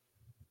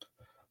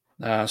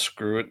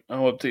 Screw it.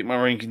 I'll update my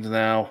rankings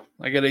now.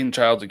 I got Aiden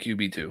Childs at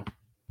QB2.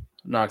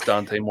 Knock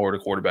Dante Moore to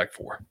quarterback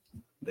 4.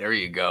 There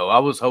you go. I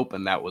was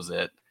hoping that was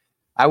it.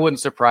 I wouldn't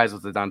surprise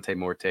with the Dante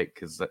Moore take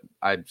because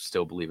I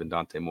still believe in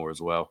Dante Moore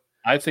as well.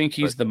 I think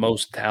he's the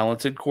most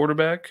talented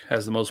quarterback,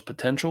 has the most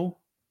potential,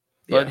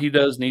 but he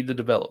does need to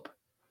develop.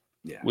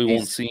 Yeah, we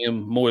won't see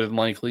him more than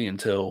likely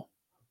until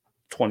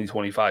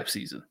 2025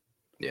 season.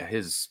 Yeah,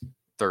 his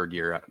third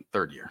year.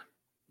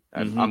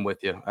 Mm-hmm. I'm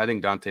with you. I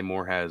think Dante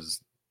Moore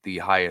has the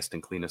highest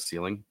and cleanest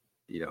ceiling.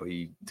 You know,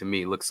 he to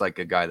me looks like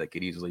a guy that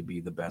could easily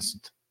be the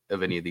best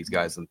of any of these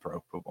guys in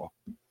pro football.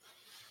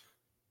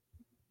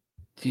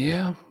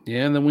 Yeah,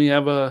 and then we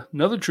have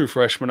another true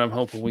freshman I'm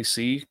hoping we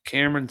see,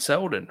 Cameron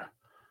Seldon,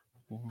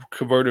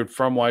 converted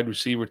from wide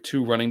receiver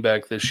to running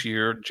back this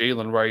year.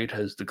 Jalen Wright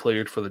has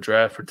declared for the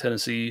draft for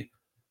Tennessee.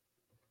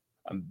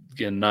 I'm,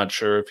 again, not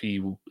sure if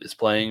he is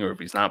playing or if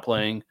he's not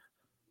playing.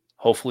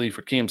 Hopefully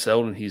for Cam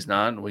Seldon, he's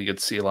not. We get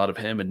to see a lot of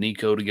him and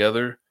Nico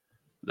together.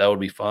 That would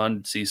be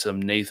fun. See some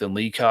Nathan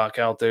Leacock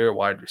out there,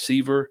 wide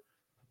receiver.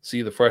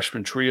 See the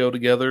freshman trio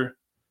together.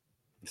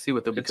 See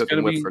what they'll be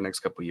cooking with for the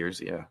next couple of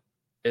years, yeah.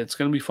 It's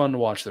going to be fun to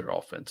watch their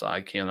offense.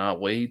 I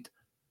cannot wait.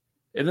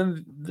 And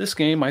then this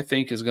game, I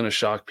think, is going to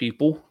shock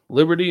people.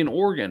 Liberty and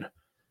Oregon.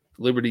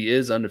 Liberty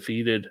is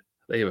undefeated.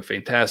 They have a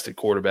fantastic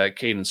quarterback,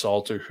 Caden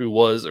Salter, who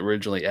was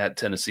originally at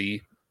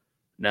Tennessee.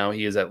 Now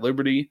he is at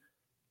Liberty.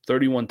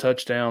 31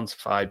 touchdowns,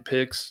 5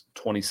 picks,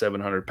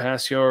 2,700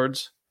 pass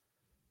yards.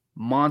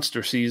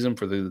 Monster season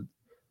for the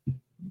 – I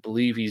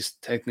believe he's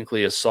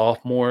technically a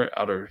sophomore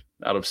out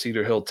of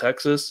Cedar Hill,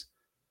 Texas.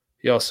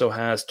 He also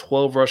has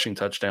 12 rushing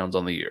touchdowns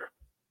on the year.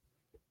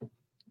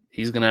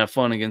 He's going to have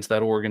fun against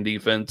that Oregon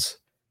defense.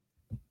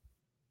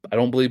 I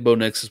don't believe Bo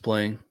Nix is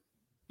playing.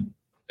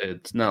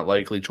 It's not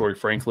likely Troy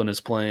Franklin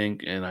is playing,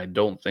 and I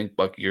don't think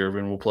Bucky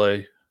Irvin will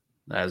play.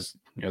 As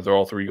you know, they're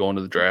all 3 going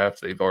to the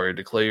draft. They've already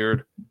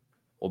declared.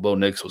 Well, Bo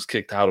Nix was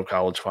kicked out of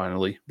college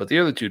finally, but the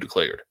other 2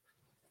 declared.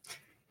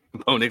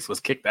 Bo Nix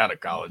was kicked out of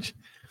college.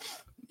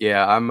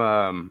 Yeah,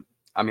 I'm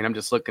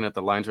just looking at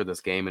the lines for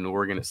this game, and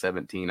Oregon at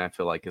 17, I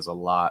feel like is a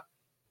lot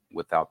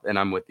without, and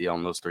I'm with you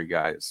on those 3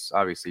 guys.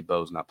 Obviously,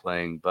 Bo's not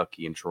playing.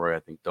 Bucky and Troy, I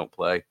think, don't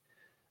play.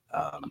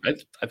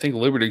 I think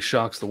Liberty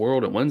shocks the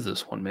world and wins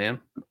this one,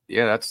 man.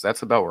 Yeah,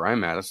 that's about where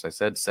I'm at. As I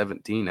said,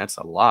 17, that's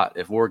a lot.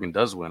 If Oregon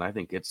does win, I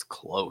think it's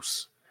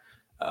close.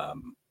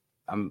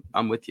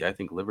 I'm with you. I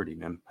think Liberty,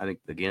 man. I think,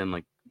 again,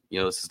 like, you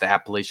know, this is the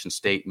Appalachian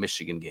State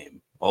Michigan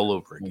game all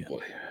over again.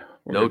 Oh,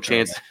 no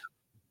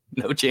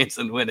chance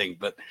in winning,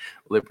 but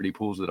Liberty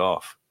pulls it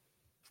off.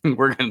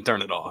 We're going to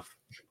turn it off.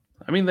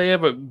 I mean, they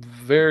have a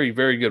very,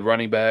 very good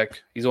running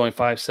back. He's only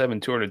 5'7",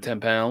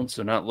 210 pounds,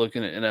 so not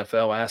looking at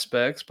NFL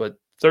aspects, but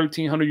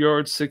 1,300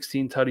 yards,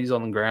 16 tutties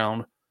on the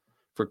ground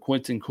for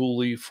Quentin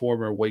Cooley,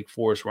 former Wake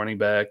Forest running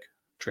back,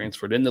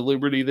 transferred into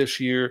Liberty this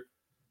year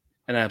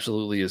and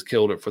absolutely has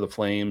killed it for the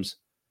Flames.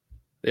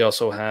 They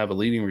also have a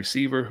leading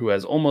receiver who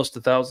has almost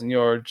 1,000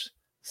 yards.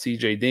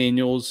 CJ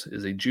Daniels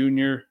is a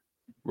junior,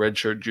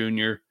 redshirt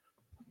junior,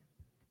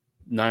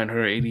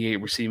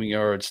 988 receiving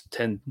yards,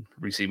 10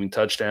 receiving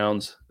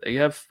touchdowns. They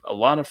have a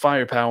lot of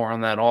firepower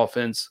on that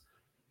offense.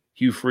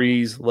 Hugh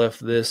Freeze left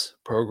this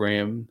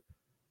program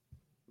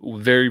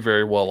very,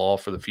 very well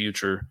off for the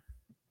future.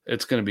 I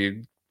think it's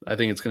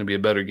going to be a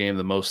better game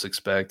than most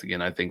expect.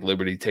 Again, I think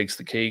Liberty takes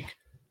the cake.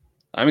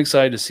 I'm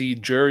excited to see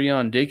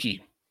Jurion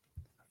Dickey,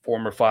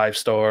 former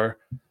 5-star,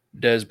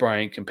 Des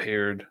Bryant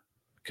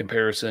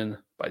comparison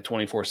by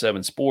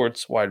 24/7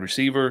 Sports, wide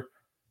receiver.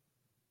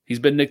 He's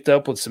been nicked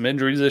up with some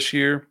injuries this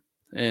year,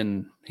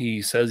 and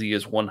he says he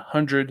is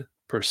 100%.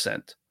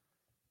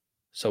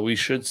 So we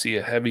should see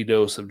a heavy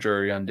dose of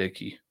Jurion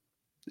Dickey.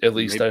 At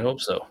least I hope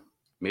so.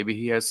 Maybe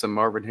he has some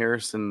Marvin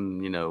Harrison,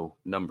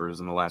 numbers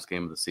in the last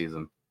game of the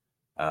season.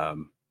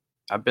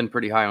 I've been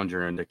pretty high on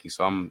Jurion Dickey,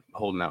 so I'm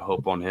holding out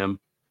hope on him.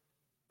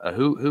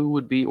 Who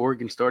would be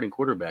Oregon's starting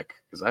quarterback?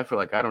 Because I feel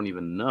like I don't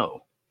even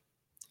know.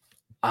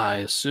 I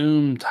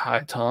assume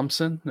Ty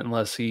Thompson,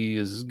 unless he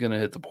is going to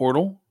hit the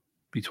portal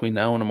between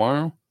now and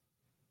tomorrow.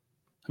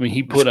 I mean,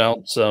 he put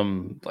out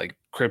some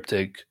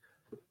cryptic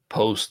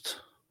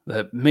post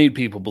that made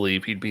people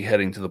believe he'd be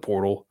heading to the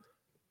portal.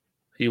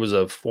 He was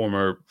a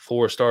former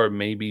 4-star,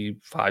 maybe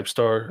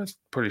 5-star, I'm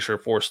pretty sure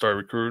 4-star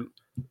recruit.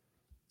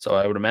 So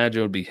I would imagine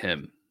it would be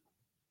him.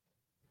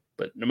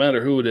 But no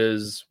matter who it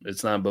is,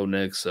 it's not Bo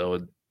Nix,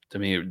 so to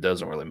me it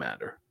doesn't really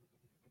matter.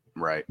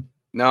 Right.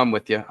 No, I'm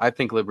with you. I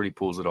think Liberty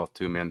pulls it off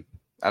too, man.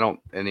 And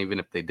even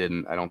if they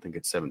didn't, I don't think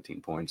it's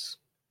 17 points.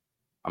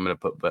 I'm going to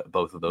put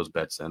both of those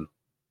bets in.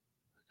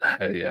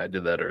 Yeah, I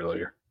did that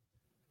earlier.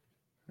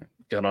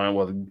 Got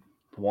on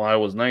while I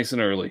was nice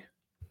and early.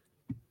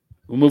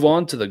 We'll move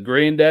on to the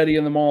granddaddy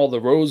in them all,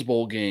 the Rose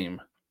Bowl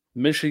game.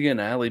 Michigan,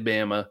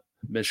 Alabama.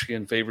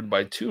 Michigan favored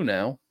by 2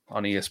 now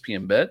on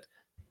ESPN Bet.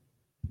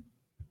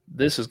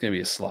 This is going to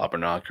be a slobber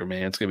knocker,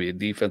 man. It's going to be a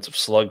defensive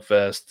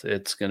slugfest.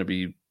 It's going to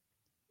be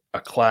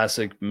a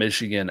classic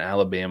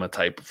Michigan-Alabama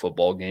type of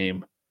football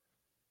game.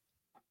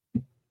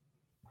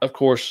 Of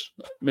course,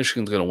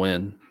 Michigan's going to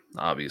win,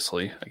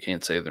 obviously. I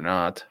can't say they're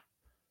not.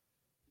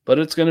 But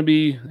it's going to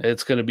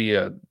be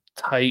a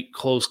tight,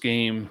 close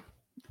game.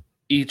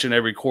 Each and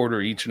every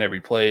quarter, each and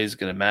every play is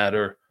going to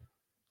matter.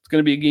 It's going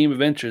to be a game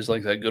of inches,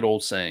 like that good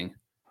old saying.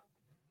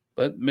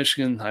 But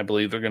Michigan, I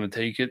believe they're going to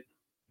take it,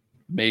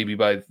 maybe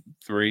by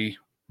 3,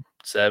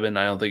 7.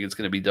 I don't think it's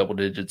going to be double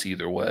digits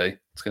either way.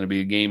 It's going to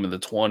be a game in the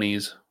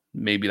 20s,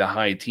 maybe the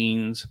high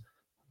teens.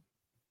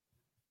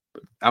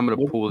 But I'm going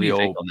to pull the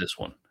old on this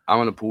one. I'm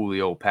going to pull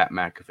the old Pat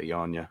McAfee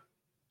on you.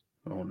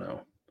 Oh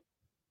no!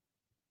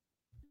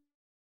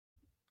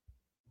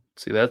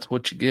 See, that's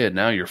what you get.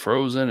 Now you're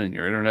frozen and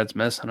your internet's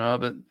messing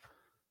up.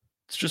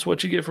 It's just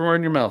what you get for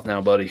running your mouth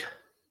now, buddy.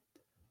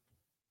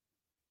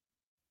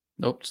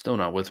 Nope, still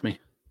not with me.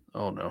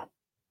 Oh, no.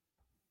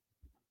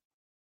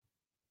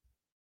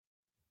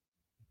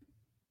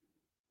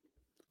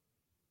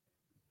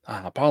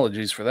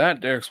 Apologies for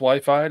that. Derek's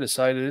Wi-Fi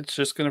decided it's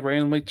just going to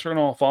randomly turn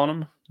off on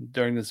him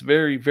during this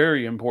very,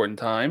 very important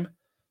time.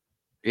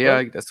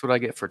 Yeah, that's what I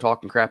get for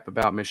talking crap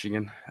about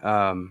Michigan.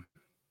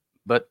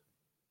 But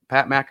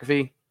Pat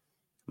McAfee,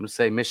 I'm going to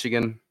say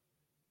Michigan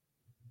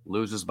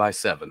loses by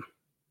 7.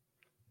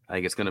 I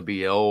think it's going to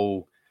be an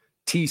old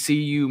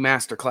TCU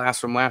masterclass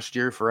from last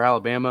year for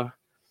Alabama.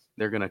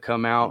 They're going to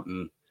come out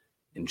and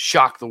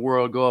shock the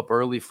world, go up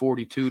early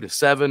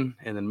 42-7,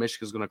 and then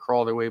Michigan's going to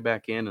crawl their way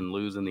back in and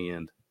lose in the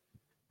end.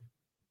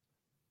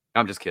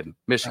 I'm just kidding.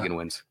 Michigan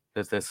wins.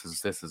 This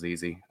is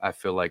easy. I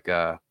feel like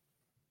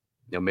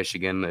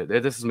Michigan.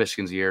 This is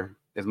Michigan's year.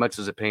 As much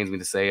as it pains me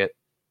to say it,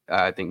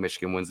 I think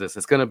Michigan wins this.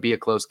 It's going to be a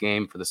close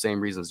game for the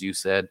same reasons you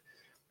said.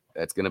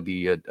 It's going to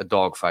be a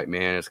dogfight,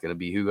 man. It's going to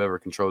be whoever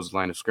controls the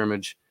line of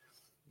scrimmage,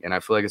 and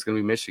I feel like it's going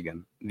to be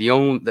Michigan.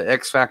 The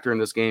X factor in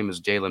this game is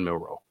Jalen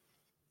Milroe.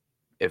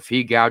 If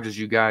he gouges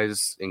you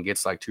guys and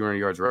gets like 200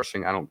 yards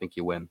rushing, I don't think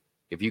you win.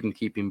 If you can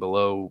keep him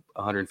below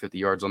 150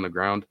 yards on the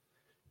ground,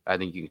 I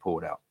think you can pull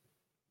it out.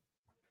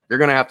 You're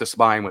going to have to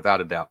spy him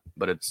without a doubt,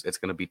 but it's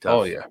going to be tough.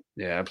 Oh, yeah.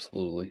 Yeah,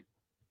 absolutely.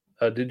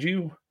 Did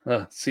you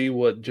see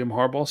what Jim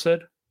Harbaugh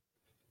said?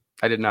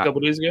 I did not. A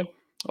couple days ago?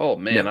 Oh,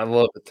 man, No. I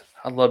love it.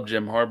 I love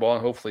Jim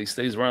Harbaugh. Hopefully he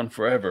stays around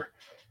forever.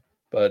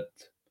 But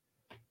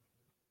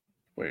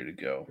where to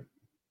go?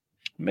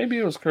 Maybe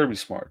it was Kirby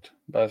Smart,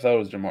 but I thought it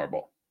was Jim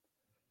Harbaugh.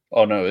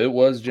 Oh, no, it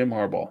was Jim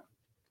Harbaugh.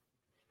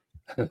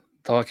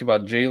 Talking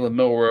about Jalen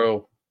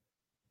Milroe.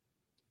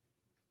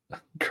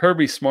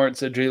 Kirby Smart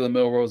said Jalen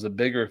Milroe is a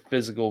bigger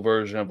physical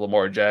version of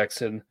Lamar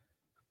Jackson.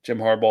 Jim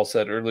Harbaugh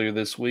said earlier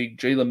this week,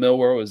 Jalen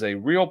Milroe is a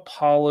real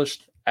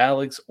polished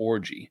Alex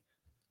Orgy.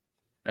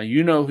 Now,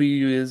 you know who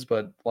he is,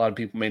 but a lot of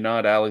people may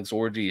not. Alex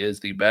Orgy is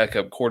the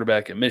backup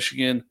quarterback at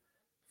Michigan,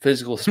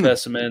 physical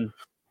specimen.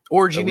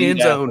 Orgy in the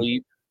end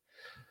zone.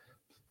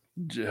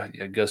 Yeah,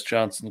 Gus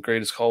Johnson's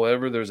greatest call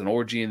ever. There's an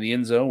orgy in the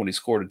end zone when he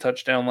scored a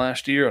touchdown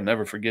last year. I'll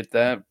never forget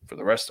that for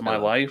the rest of my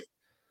life.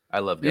 I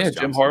love Gus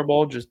Johnson. Jim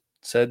Harbaugh just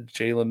said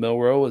Jalen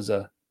Milroe is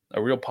a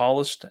real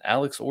polished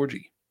Alex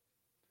Orgy.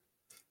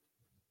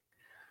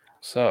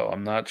 So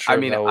I'm not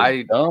sure if that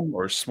was dumb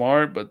or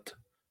smart, but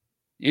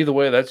either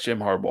way, that's Jim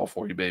Harbaugh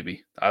for you,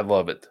 baby. I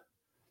love it.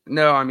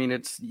 No, I mean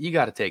you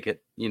got to take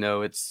it.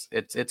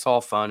 It's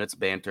all fun. It's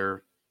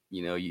banter.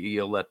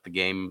 You'll let the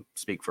game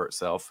speak for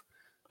itself.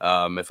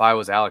 If I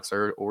was Alex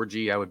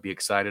Orgy, I would be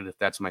excited if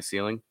that's my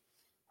ceiling,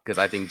 because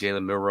I think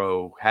Jalen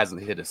Milroe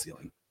hasn't hit a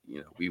ceiling.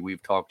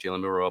 We've talked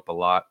Jalen Milroe up a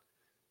lot.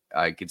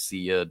 I could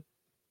see a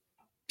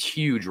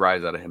huge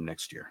rise out of him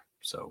next year.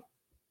 So,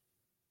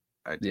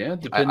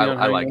 depending on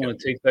how you want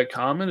to take that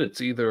comment,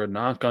 it's either a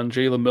knock on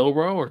Jalen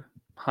Milroe or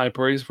high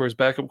praise for his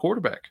backup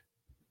quarterback.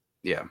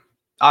 Yeah,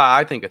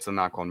 I think it's a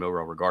knock on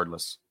Milroe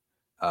regardless.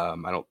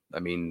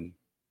 It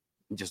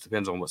just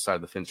depends on what side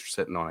of the fence you're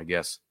sitting on, I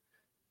guess.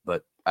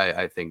 But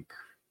I think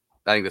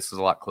this is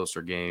a lot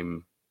closer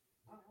game.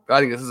 I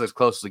think this is as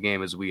close to the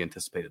game as we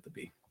anticipate it to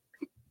be.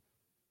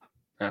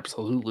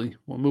 Absolutely.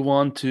 We'll move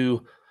on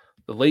to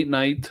the late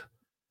night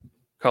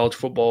college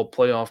football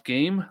playoff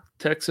game.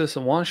 Texas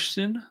and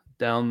Washington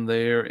down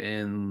there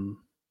in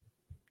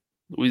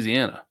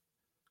Louisiana.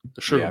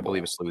 The Sugar Bowl. I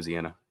believe it's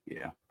Louisiana.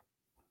 Yeah.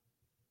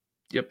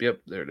 Yep.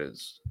 There it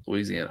is.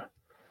 Louisiana.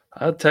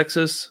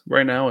 Texas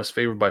right now is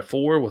favored by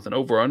 4 with an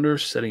over-under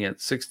sitting at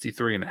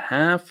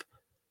 63.5.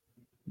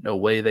 No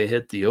way they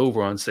hit the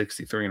over on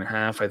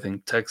 63.5. I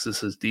think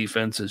Texas's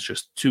defense is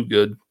just too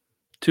good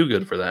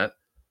for that.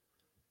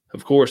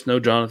 Of course, no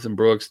Jonathan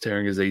Brooks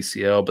tearing his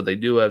ACL, but they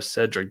do have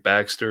Cedric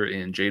Baxter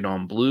and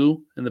Jadon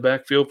Blue in the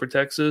backfield for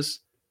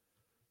Texas.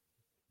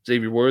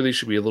 Xavier Worthy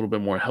should be a little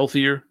bit more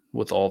healthier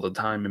with all the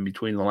time in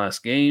between the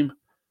last game.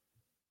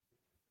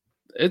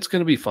 It's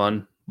going to be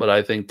fun, but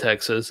I think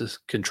Texas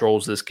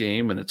controls this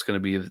game, and it's going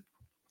to be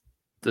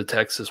the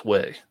Texas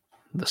way,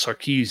 the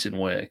Sarkisian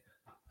way.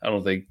 I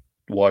don't think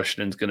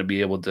Washington's going to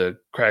be able to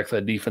crack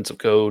that defensive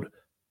code.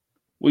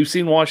 We've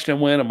seen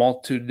Washington win a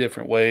multitude of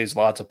different ways,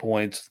 lots of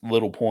points,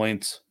 little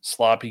points,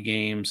 sloppy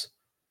games.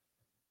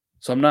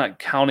 So I'm not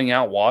counting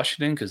out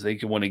Washington because they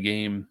can win a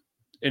game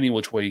any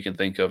which way you can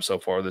think of so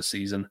far this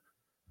season.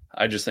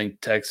 I just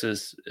think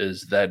Texas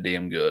is that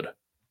damn good.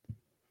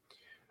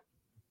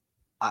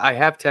 I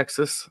have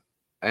Texas,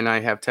 and I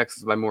have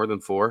Texas by more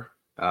than 4.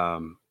 I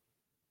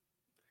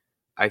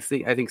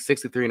think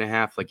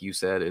 63.5, like you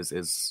said,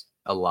 is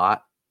a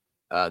lot.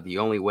 The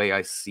only way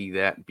I see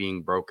that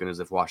being broken is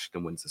if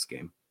Washington wins this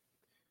game.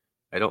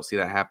 I don't see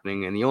that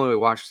happening, and the only way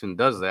Washington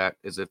does that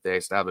is if they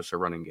establish a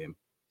running game.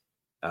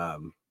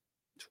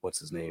 What's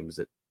his name? Is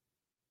it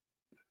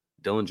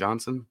Dylan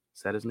Johnson?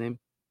 Is that his name?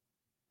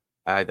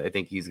 I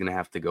think he's going to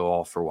have to go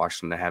all for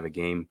Washington to have a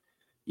game.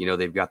 You know,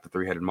 they've got the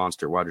 3-headed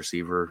monster wide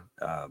receiver,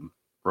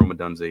 Roma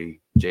Dunze,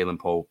 Jalen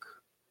Polk.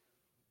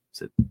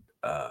 Is it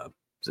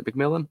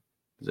McMillan?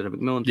 Is it a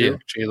McMillan too?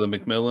 Yeah, Jalen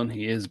McMillan.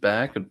 He is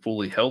back and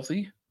fully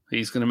healthy.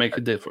 He's going to make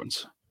a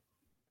difference.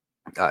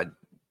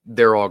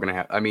 They're all going to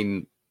have – I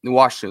mean,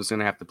 Washington's going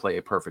to have to play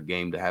a perfect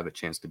game to have a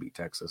chance to beat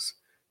Texas.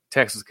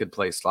 Texas could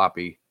play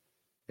sloppy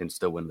and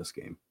still win this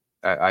game.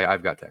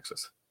 I've got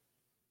Texas.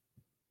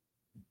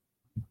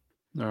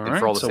 All right.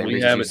 For all the so we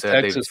have it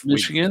Texas,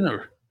 Michigan,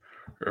 or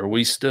are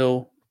we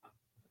still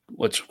 –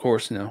 which, of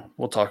course,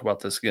 we'll talk about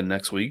this again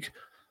next week.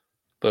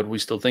 But we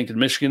still thinking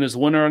Michigan is the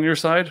winner on your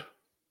side?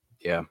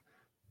 Yeah.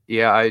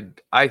 Yeah,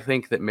 I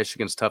think that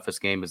Michigan's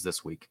toughest game is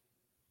this week.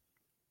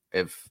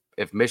 If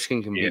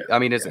Michigan can beat – I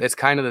mean, it's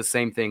kind of the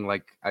same thing.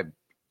 Like, I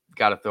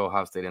got to throw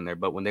Ohio State in there.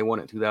 But when they won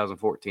it in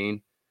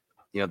 2014,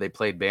 they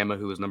played Bama,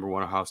 who was number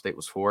 1. Ohio State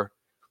was 4.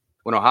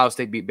 When Ohio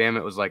State beat Bama,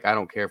 it was like, I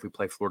don't care if we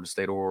play Florida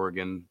State or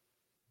Oregon.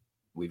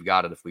 We've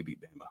got it if we beat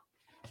Bama.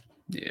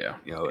 Yeah.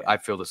 I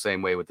feel the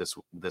same way with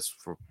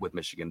with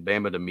Michigan.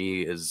 Bama, to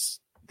me, is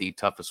the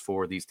toughest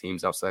for these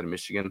teams outside of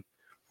Michigan.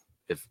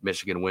 If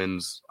Michigan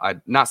wins,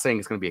 I'm not saying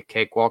it's going to be a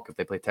cakewalk if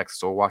they play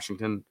Texas or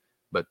Washington,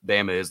 but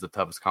Bama is the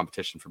toughest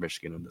competition for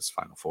Michigan in this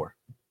Final Four.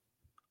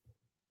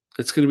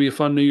 It's going to be a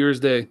fun New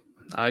Year's Day.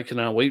 I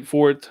cannot wait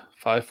for it.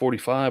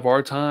 5:45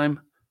 our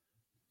time.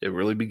 It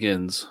really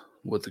begins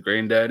with the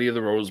granddaddy of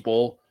the Rose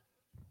Bowl.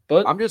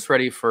 But I'm just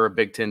ready for a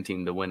Big Ten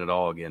team to win it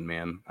all again,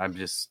 man.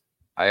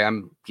 I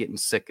am getting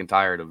sick and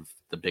tired of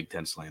the Big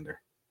Ten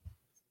slander.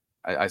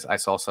 I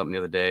saw something the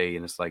other day,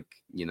 and it's like,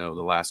 the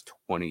last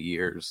 20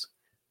 years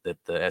that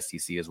the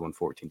SEC has won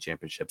 14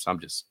 championships.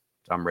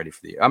 I'm ready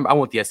for I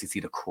want the SEC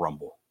to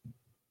crumble.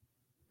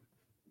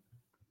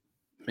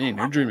 Man,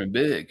 you're dreaming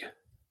big.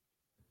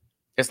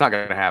 It's not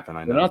going to happen.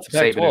 I know. They're not the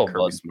Pac-12,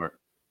 bud. Smart.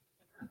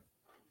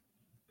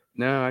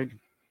 No,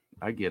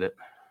 I get it.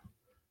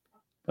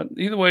 But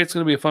either way, it's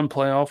going to be a fun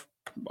playoff.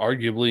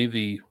 Arguably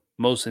the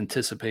most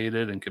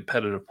anticipated and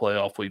competitive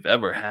playoff we've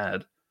ever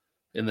had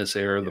in this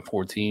era of the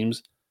 4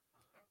 teams.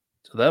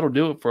 So that'll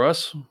do it for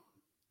us.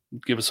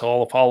 Give us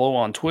all a follow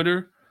on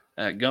Twitter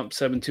at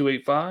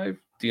Gump7285,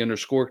 the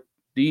underscore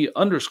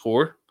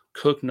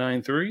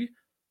Cook93,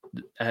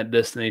 at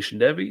Destination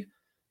Devi,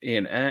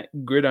 and at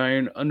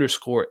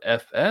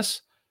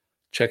Gridiron_FS.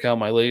 Check out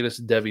my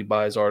latest Devi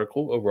Buys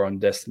article over on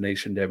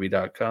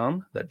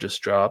DestinationDevi.com that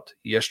just dropped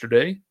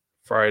yesterday,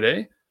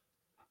 Friday.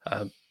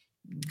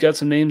 Got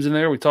some names in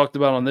there we talked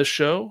about on this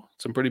show,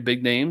 some pretty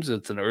big names.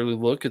 It's an early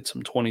look at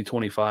some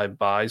 2025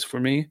 buys for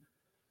me.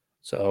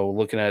 So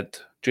looking at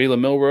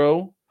Jalen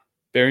Milroe,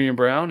 Barian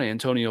Brown,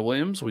 Antonio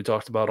Williams. We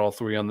talked about all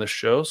 3 on this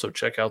show, so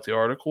check out the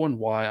article and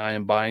why I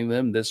am buying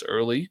them this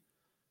early.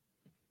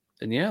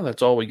 And yeah,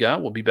 that's all we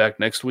got. We'll be back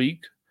next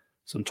week.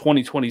 Some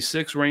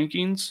 2026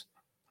 rankings,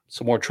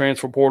 some more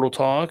transfer portal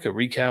talk, a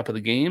recap of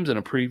the games, and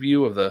a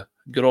preview of the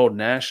good old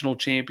national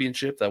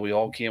championship that we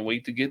all can't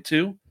wait to get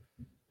to.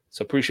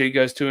 So appreciate you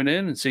guys tuning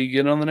in, and see you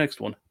again on the next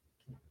one.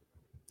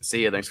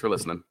 See you. Thanks for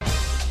listening.